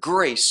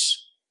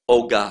grace,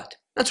 O God.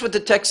 That's what the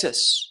text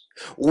says.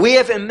 We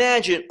have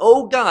imagined,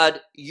 O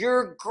God,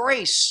 your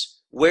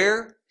grace.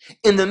 Where?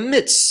 In the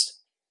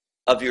midst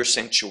of your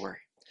sanctuary.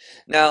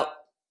 Now,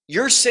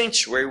 your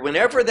sanctuary,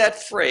 whenever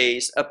that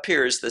phrase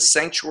appears, the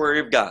sanctuary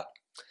of God,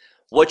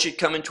 what should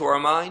come into our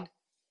mind?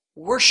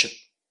 Worship.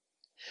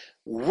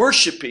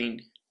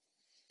 Worshiping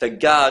the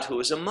God who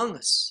is among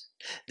us.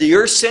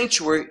 Your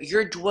sanctuary,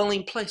 your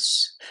dwelling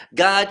place.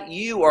 God,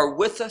 you are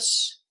with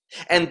us,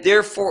 and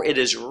therefore it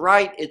is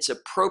right, it's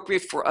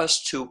appropriate for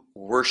us to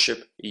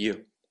worship you.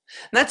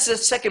 And that's the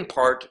second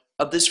part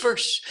of this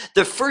verse.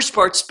 The first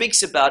part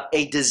speaks about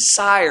a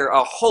desire,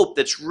 a hope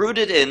that's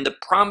rooted in the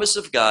promise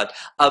of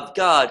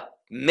God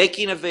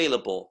making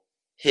available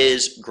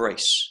his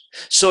grace.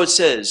 So it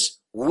says,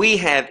 we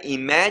have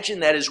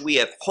imagined, that is, we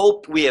have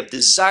hoped, we have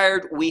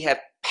desired, we have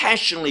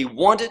passionately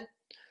wanted,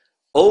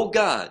 O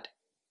God,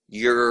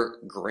 your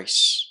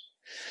grace.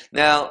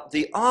 Now,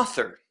 the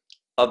author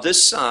of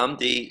this psalm,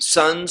 the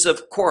sons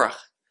of Korah,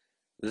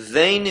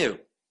 they knew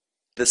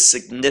the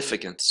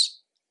significance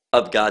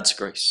of God's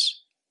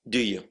grace. Do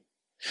you?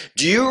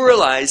 Do you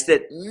realize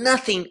that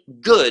nothing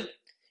good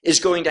is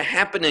going to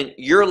happen in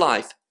your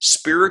life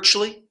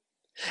spiritually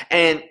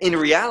and in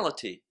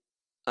reality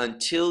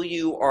until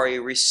you are a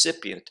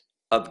recipient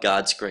of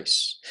God's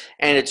grace?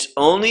 And it's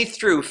only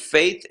through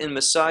faith in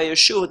Messiah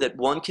Yeshua that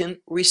one can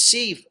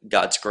receive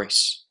God's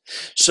grace.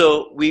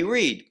 So we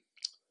read,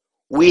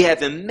 we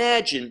have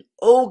imagined,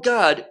 O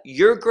God,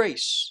 your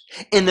grace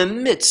in the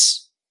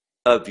midst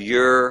of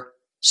your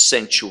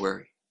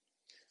sanctuary.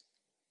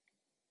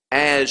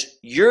 As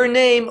your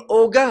name,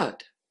 O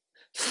God,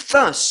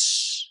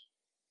 thus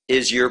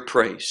is your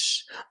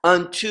praise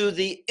unto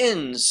the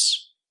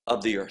ends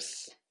of the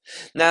earth.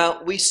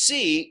 Now we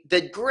see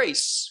that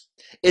grace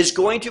is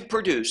going to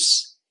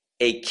produce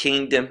a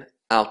kingdom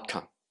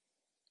outcome.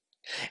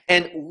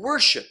 And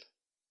worship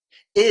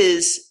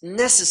is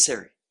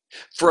necessary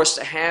for us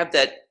to have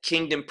that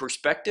kingdom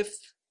perspective,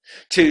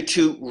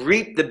 to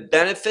reap the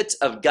benefits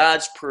of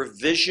God's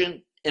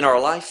provision in our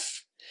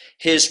life,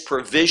 his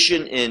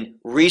provision in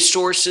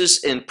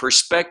resources, in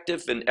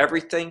perspective, and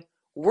everything.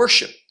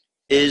 Worship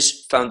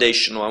is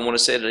foundational. I want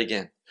to say that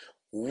again.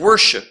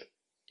 Worship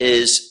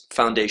is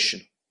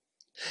foundational.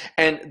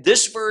 And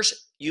this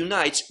verse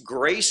unites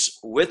grace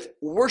with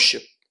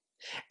worship.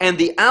 And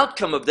the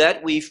outcome of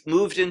that, we've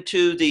moved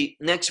into the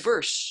next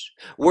verse,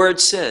 where it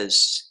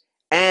says,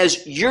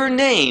 as your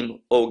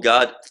name, O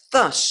God,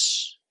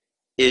 thus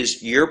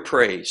is your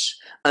praise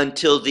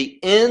until the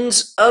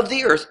ends of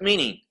the earth,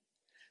 meaning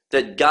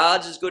that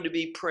God is going to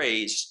be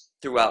praised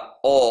throughout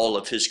all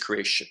of his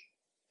creation.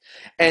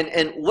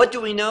 And what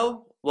do we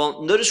know?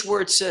 Well, notice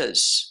where it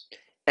says,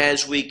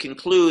 as we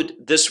conclude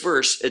this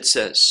verse, it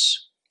says,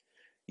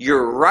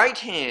 your right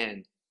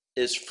hand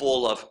is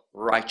full of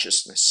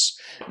righteousness.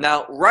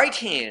 Now, right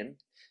hand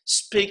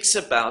speaks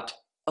about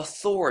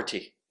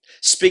authority,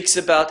 speaks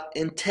about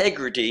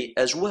integrity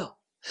as well.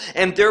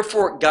 And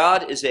therefore,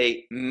 God is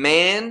a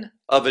man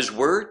of his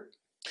word.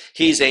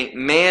 He's a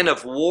man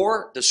of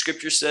war, the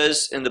scripture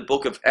says in the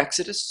book of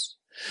Exodus.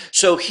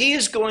 So he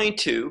is going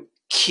to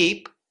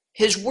keep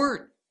his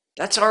word.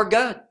 That's our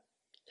God.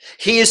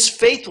 He is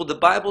faithful. The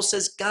Bible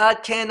says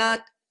God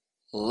cannot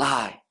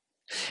lie.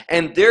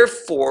 And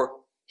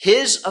therefore,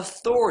 his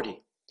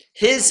authority,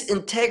 his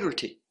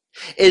integrity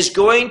is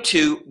going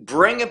to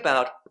bring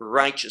about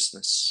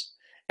righteousness.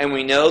 And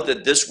we know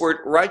that this word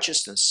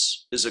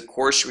righteousness is, of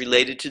course,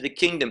 related to the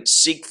kingdom.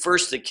 Seek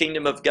first the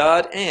kingdom of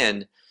God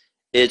and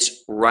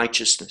its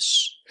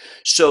righteousness.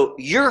 So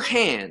your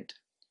hand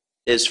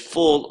is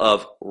full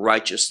of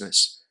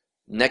righteousness.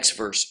 Next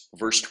verse,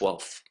 verse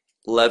 12,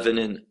 11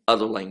 in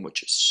other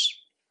languages.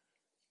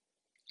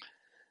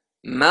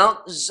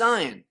 Mount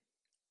Zion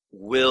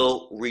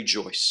will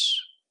rejoice,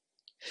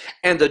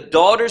 and the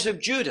daughters of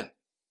Judah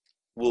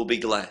will be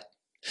glad.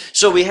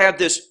 So we have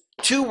this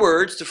two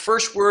words. The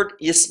first word,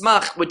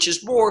 yismach, which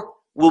is more,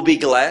 will be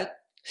glad.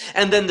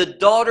 And then the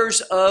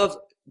daughters of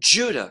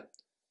Judah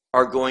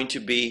are going to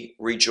be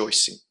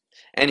rejoicing.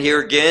 And here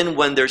again,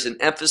 when there's an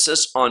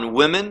emphasis on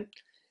women,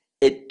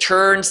 it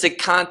turns the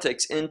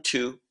context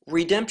into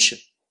redemption.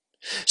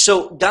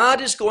 So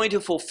God is going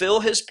to fulfill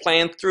his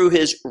plan through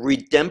his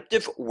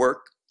redemptive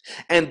work,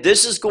 and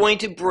this is going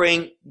to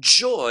bring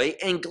joy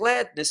and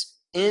gladness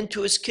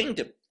into his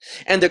kingdom.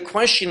 And the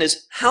question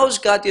is, how is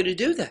God going to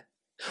do that?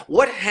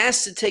 What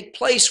has to take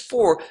place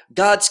for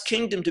God's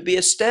kingdom to be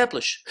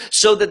established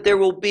so that there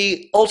will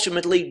be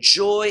ultimately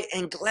joy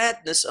and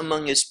gladness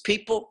among his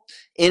people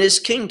in his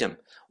kingdom?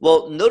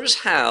 Well, notice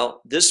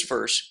how this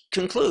verse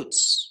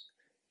concludes.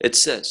 It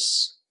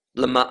says,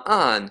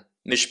 Lema'an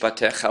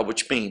mishpatecha,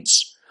 which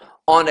means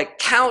on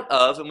account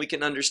of, and we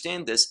can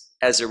understand this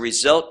as a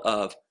result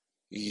of,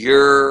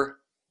 your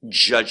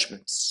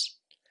judgments.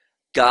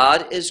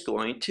 God is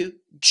going to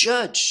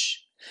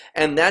judge.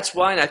 And that's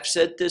why, and I've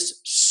said this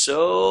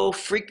so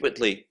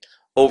frequently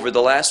over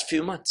the last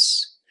few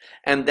months,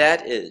 and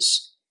that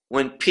is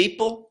when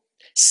people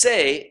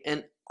say,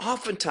 and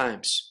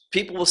oftentimes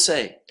people will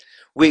say,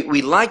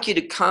 we like you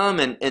to come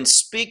and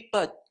speak,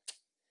 but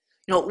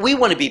we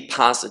want to be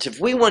positive.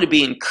 We want to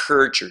be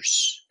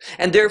encouragers.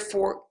 And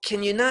therefore,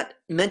 can you not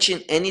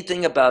mention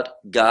anything about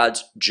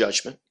God's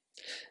judgment?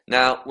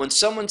 Now, when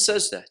someone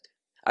says that,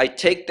 I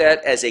take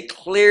that as a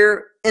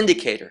clear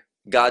indicator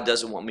God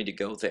doesn't want me to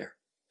go there.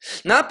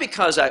 Not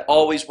because I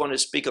always want to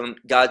speak on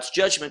God's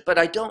judgment, but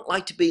I don't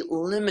like to be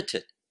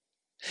limited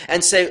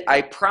and say,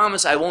 I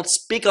promise I won't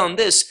speak on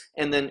this,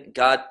 and then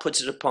God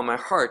puts it upon my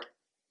heart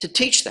to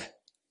teach that.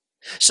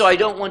 So I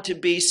don't want to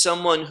be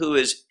someone who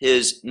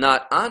is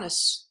not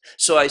honest.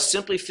 So I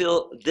simply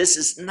feel this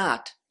is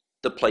not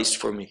the place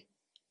for me.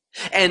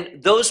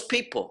 And those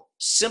people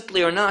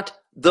simply are not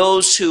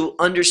those who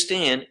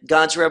understand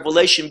God's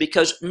revelation,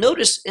 because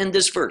notice in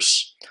this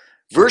verse,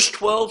 verse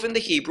 12 in the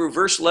Hebrew,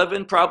 verse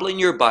 11 probably in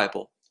your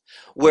Bible,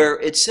 where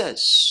it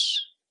says,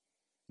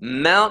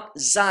 Mount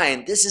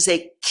Zion. This is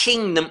a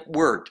kingdom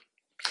word.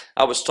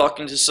 I was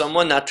talking to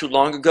someone not too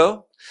long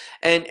ago,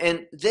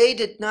 and they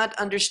did not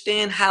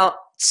understand how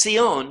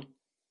Zion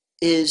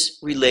is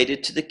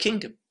related to the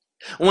kingdom.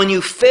 When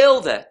you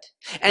fail that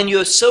and you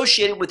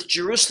associate it with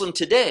Jerusalem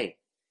today,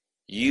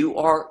 you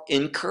are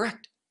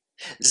incorrect.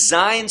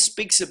 Zion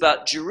speaks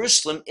about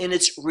Jerusalem in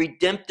its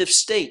redemptive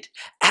state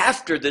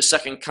after the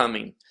second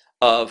coming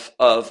of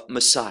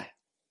Messiah.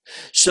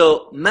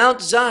 So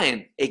Mount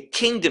Zion, a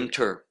kingdom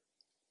term,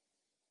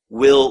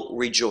 will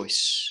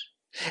rejoice.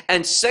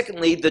 And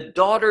secondly, the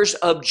daughters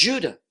of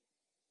Judah,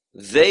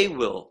 they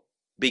will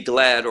be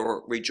glad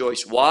or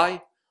rejoice.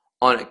 Why?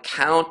 On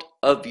account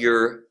of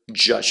your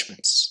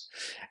judgments.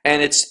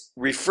 And it's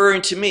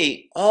referring to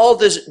me, all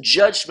this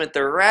judgment,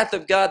 the wrath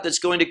of God that's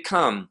going to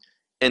come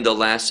in the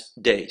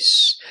last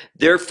days.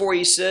 Therefore,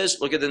 he says,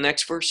 look at the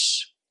next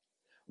verse,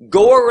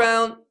 go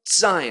around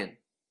Zion,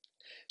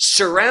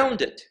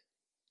 surround it,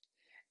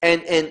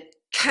 and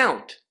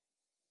count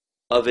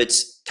of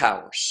its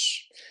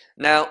towers.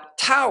 Now,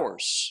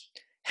 towers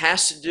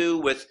has to do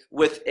with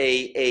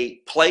a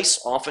place,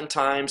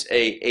 oftentimes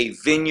a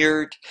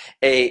vineyard,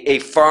 a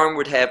farm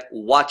would have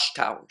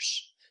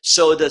watchtowers.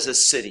 So does a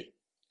city.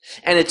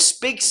 And it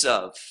speaks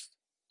of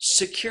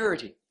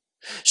security.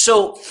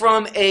 So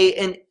from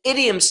an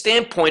idiom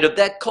standpoint of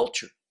that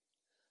culture,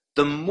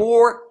 the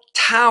more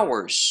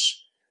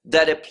towers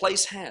that a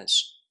place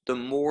has, the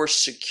more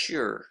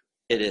secure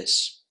it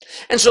is.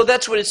 And so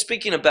that's what it's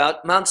speaking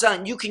about, Mount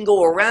Zion. You can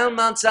go around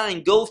Mount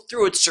Zion, go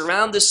through it,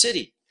 surround the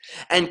city,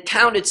 and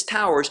count its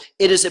towers.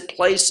 It is a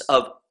place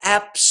of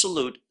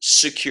absolute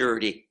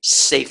security,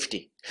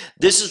 safety.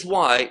 This is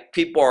why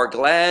people are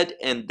glad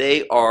and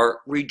they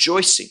are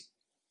rejoicing.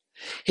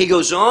 He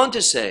goes on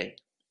to say,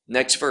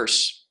 next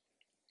verse,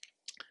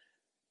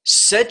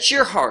 set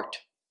your heart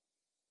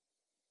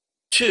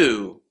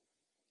to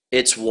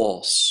its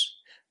walls.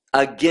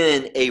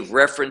 Again, a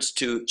reference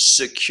to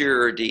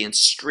security and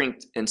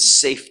strength and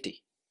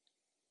safety.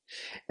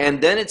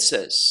 And then it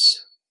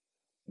says,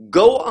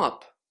 go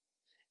up,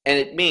 and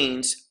it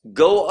means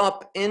go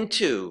up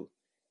into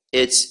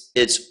its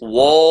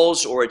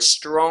walls or its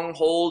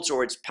strongholds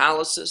or its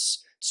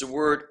palaces. It's the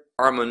word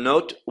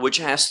armonot, which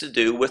has to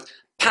do with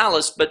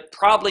palace, but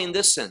probably in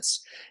this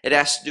sense, it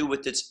has to do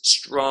with its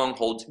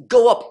strongholds.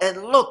 Go up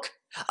and look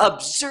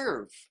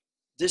Observe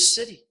this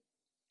city,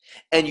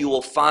 and you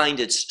will find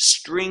its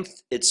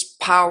strength, its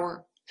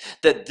power,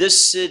 that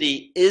this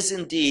city is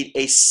indeed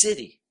a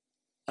city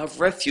of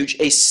refuge,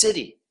 a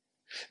city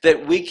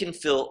that we can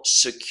feel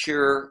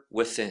secure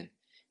within.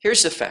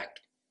 Here's the fact.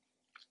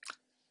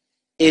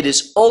 It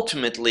is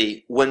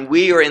ultimately when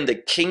we are in the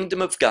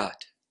kingdom of God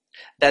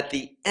that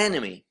the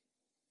enemy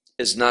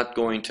is not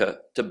going to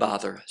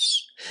bother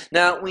us.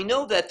 Now, we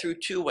know that through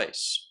two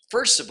ways.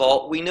 First of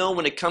all, we know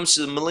when it comes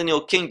to the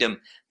millennial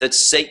kingdom that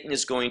Satan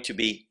is going to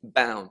be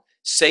bound.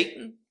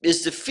 Satan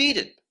is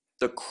defeated.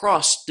 The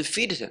cross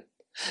defeated him.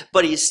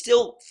 But he is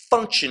still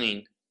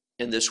functioning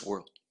in this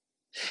world.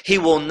 He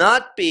will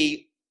not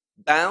be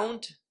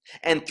bound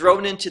and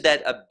thrown into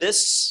that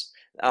abyss,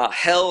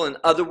 hell in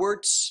other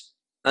words,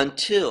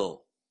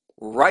 until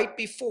right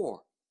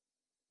before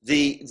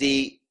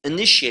the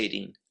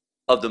initiating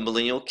of the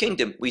millennial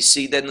kingdom. We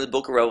see that in the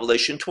book of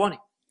Revelation 20.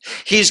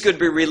 He's going to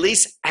be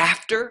released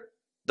after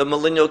the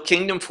millennial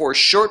kingdom for a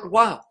short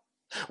while.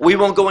 We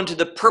won't go into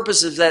the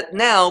purpose of that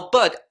now,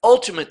 but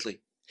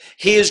ultimately,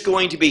 he is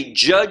going to be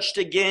judged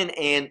again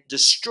and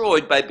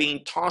destroyed by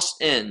being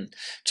tossed in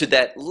to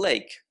that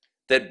lake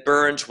that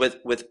burns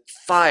with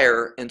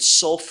fire and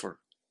sulfur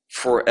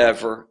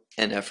forever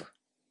and ever.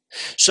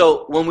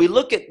 So when we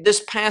look at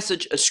this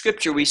passage of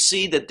Scripture, we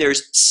see that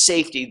there's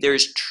safety,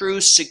 there's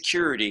true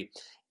security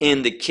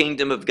in the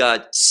kingdom of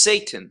God.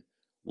 Satan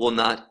will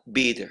not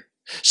be there.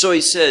 So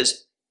he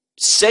says,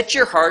 set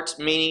your hearts,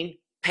 meaning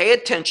pay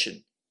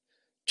attention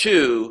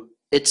to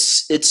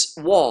its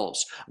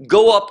walls.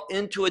 Go up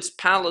into its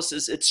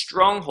palaces, its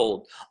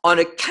stronghold, on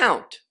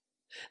account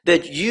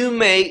that you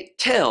may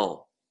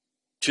tell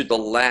to the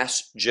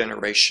last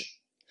generation.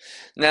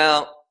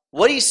 Now,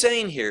 what he's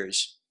saying here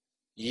is,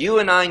 you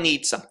and I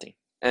need something.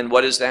 And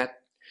what is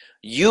that?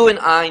 You and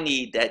I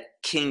need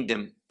that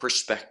kingdom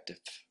perspective.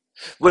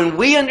 When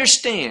we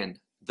understand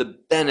the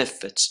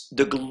benefits,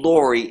 the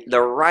glory,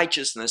 the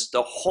righteousness,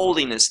 the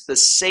holiness, the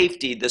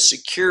safety, the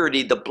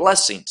security, the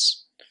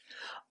blessings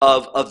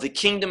of the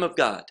kingdom of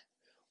God,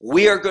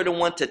 we are going to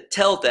want to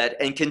tell that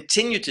and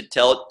continue to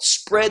tell it,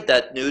 spread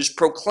that news,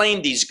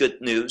 proclaim these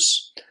good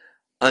news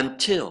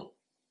until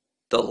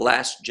the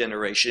last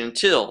generation,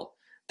 until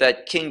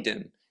that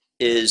kingdom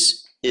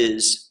is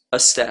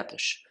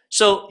established.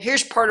 So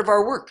here's part of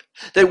our work,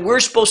 that we're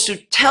supposed to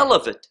tell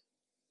of it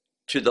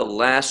to the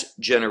last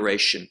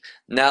generation.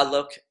 Now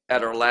look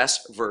at our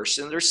last verse,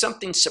 and there's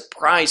something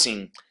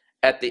surprising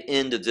at the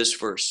end of this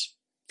verse.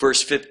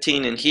 Verse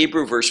 15 in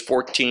Hebrew, verse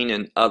 14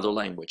 in other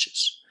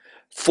languages.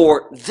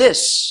 For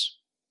this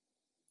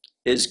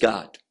is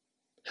God,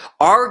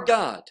 our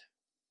God,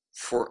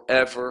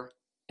 forever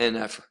and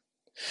ever.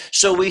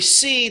 So we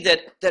see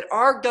that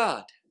our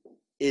God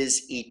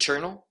is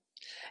eternal.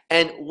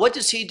 And what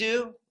does he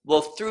do?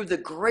 Well, through the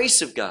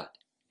grace of God,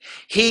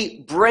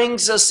 he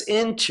brings us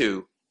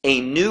into a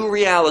new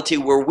reality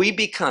where we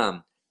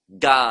become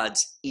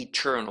God's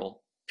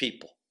eternal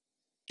people,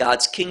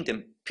 God's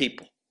kingdom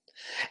people.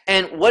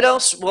 And what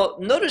else? Well,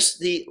 notice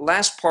the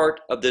last part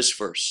of this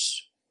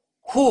verse.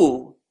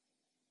 Hu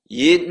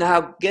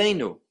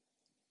yinhagenu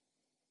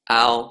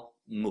al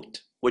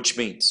mut, which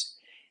means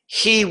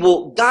he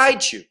will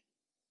guide you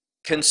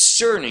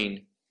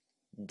concerning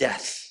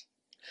death.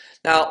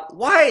 Now,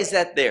 why is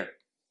that there?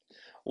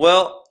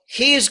 Well,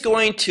 he is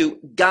going to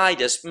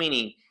guide us,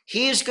 meaning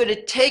he is going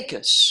to take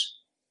us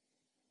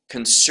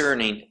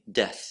concerning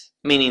death,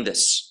 meaning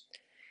this.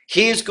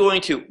 He is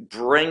going to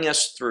bring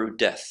us through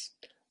death.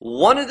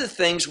 One of the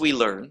things we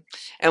learn,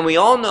 and we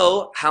all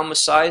know how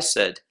Messiah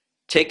said,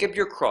 take up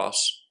your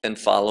cross and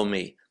follow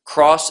me.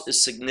 Cross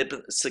is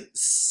significant.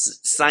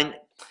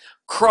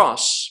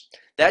 Cross,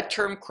 that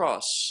term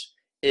cross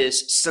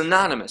is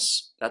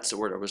synonymous. That's the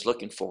word I was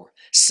looking for.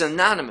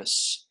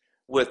 Synonymous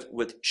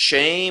with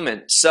shame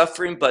and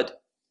suffering,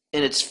 but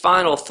in its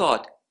final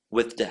thought,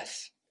 with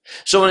death.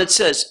 So when it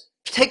says,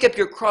 take up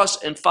your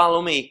cross and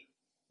follow me,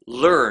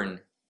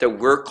 learn that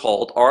we're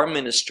called, our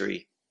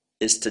ministry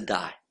is to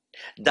die.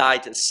 Die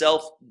to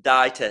self,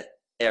 die to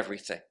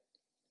everything.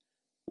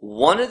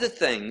 One of the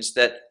things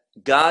that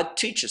God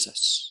teaches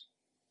us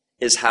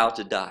is how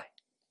to die.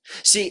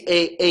 See,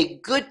 a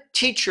good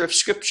teacher of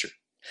Scripture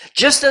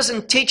just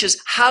doesn't teach us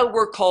how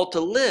we're called to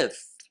live,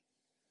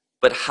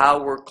 but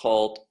how we're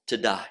called to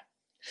die.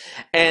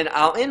 And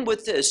I'll end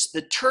with this.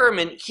 The term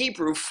in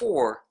Hebrew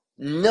for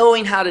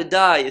knowing how to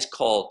die is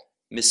called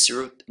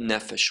Mesirut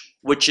Nefesh,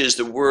 which is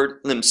the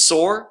word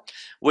limsor,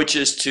 which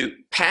is to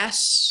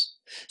pass.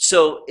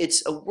 So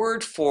it's a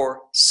word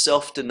for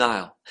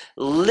self-denial,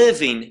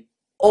 living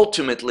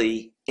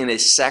ultimately in a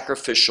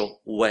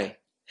sacrificial way,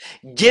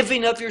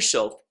 giving of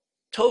yourself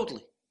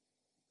totally,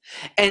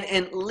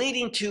 and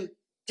leading to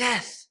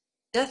death.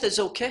 Death is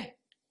okay.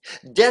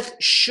 Death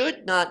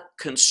should not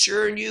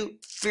concern you,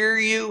 fear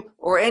you,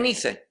 or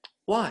anything.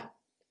 Why?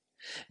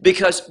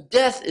 Because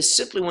death is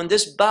simply when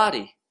this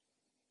body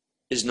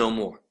is no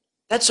more.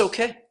 That's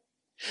okay.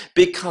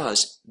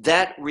 Because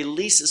that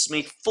releases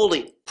me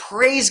fully.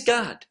 Praise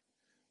God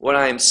when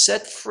I am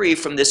set free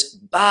from this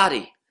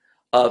body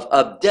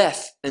of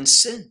death and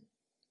sin,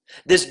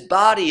 this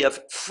body of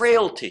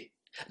frailty,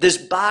 this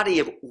body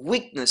of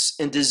weakness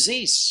and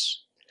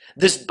disease,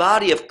 this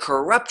body of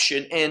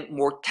corruption and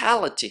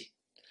mortality.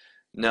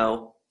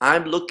 No,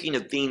 I'm looking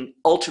at being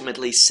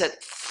ultimately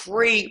set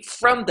free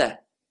from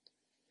that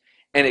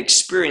and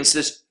experience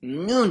this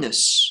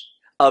newness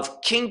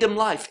of kingdom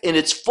life in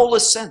its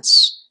fullest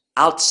sense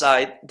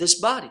outside this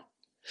body.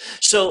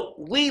 So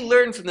we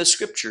learn from the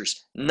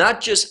scriptures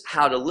not just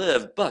how to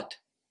live, but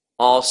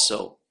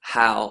also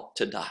how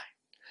to die.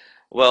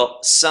 Well,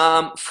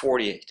 Psalm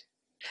 48,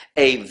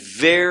 a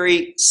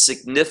very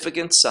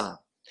significant psalm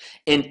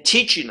in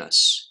teaching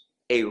us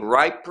a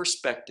right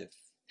perspective,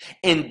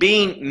 in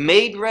being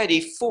made ready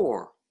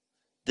for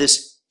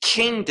this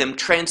kingdom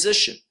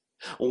transition.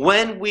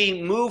 When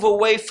we move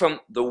away from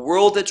the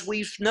world that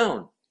we've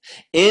known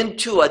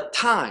into a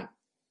time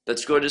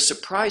that's going to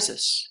surprise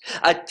us,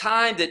 a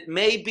time that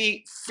may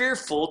be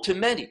fearful to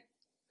many,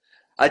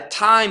 a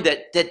time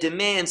that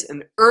demands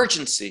an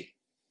urgency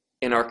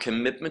in our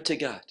commitment to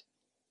God.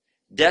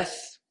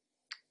 Death,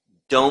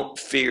 don't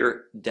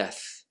fear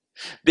death,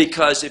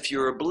 because if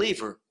you're a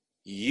believer,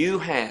 you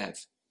have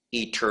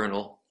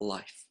eternal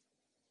life.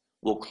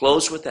 We'll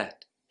close with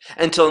that.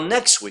 Until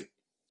next week,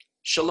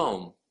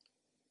 shalom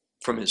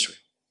from Israel.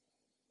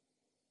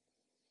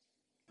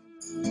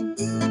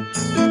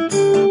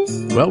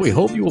 Well, we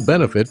hope you will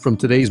benefit from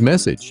today's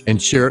message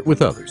and share it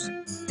with others.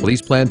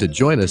 Please plan to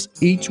join us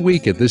each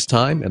week at this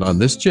time and on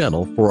this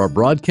channel for our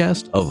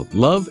broadcast of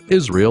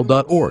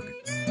loveisrael.org.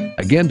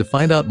 Again, to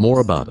find out more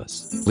about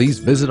us, please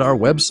visit our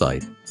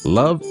website,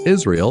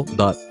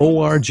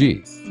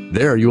 loveisrael.org.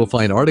 There you will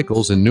find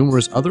articles and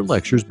numerous other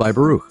lectures by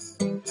Baruch.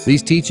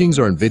 These teachings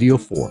are in video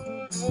form.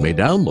 You may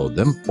download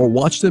them or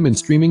watch them in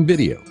streaming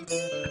video.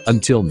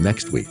 Until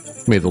next week,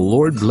 may the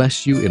Lord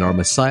bless you in our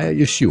Messiah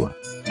Yeshua,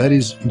 that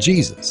is,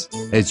 Jesus,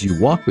 as you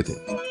walk with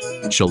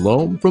Him.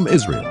 Shalom from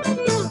Israel.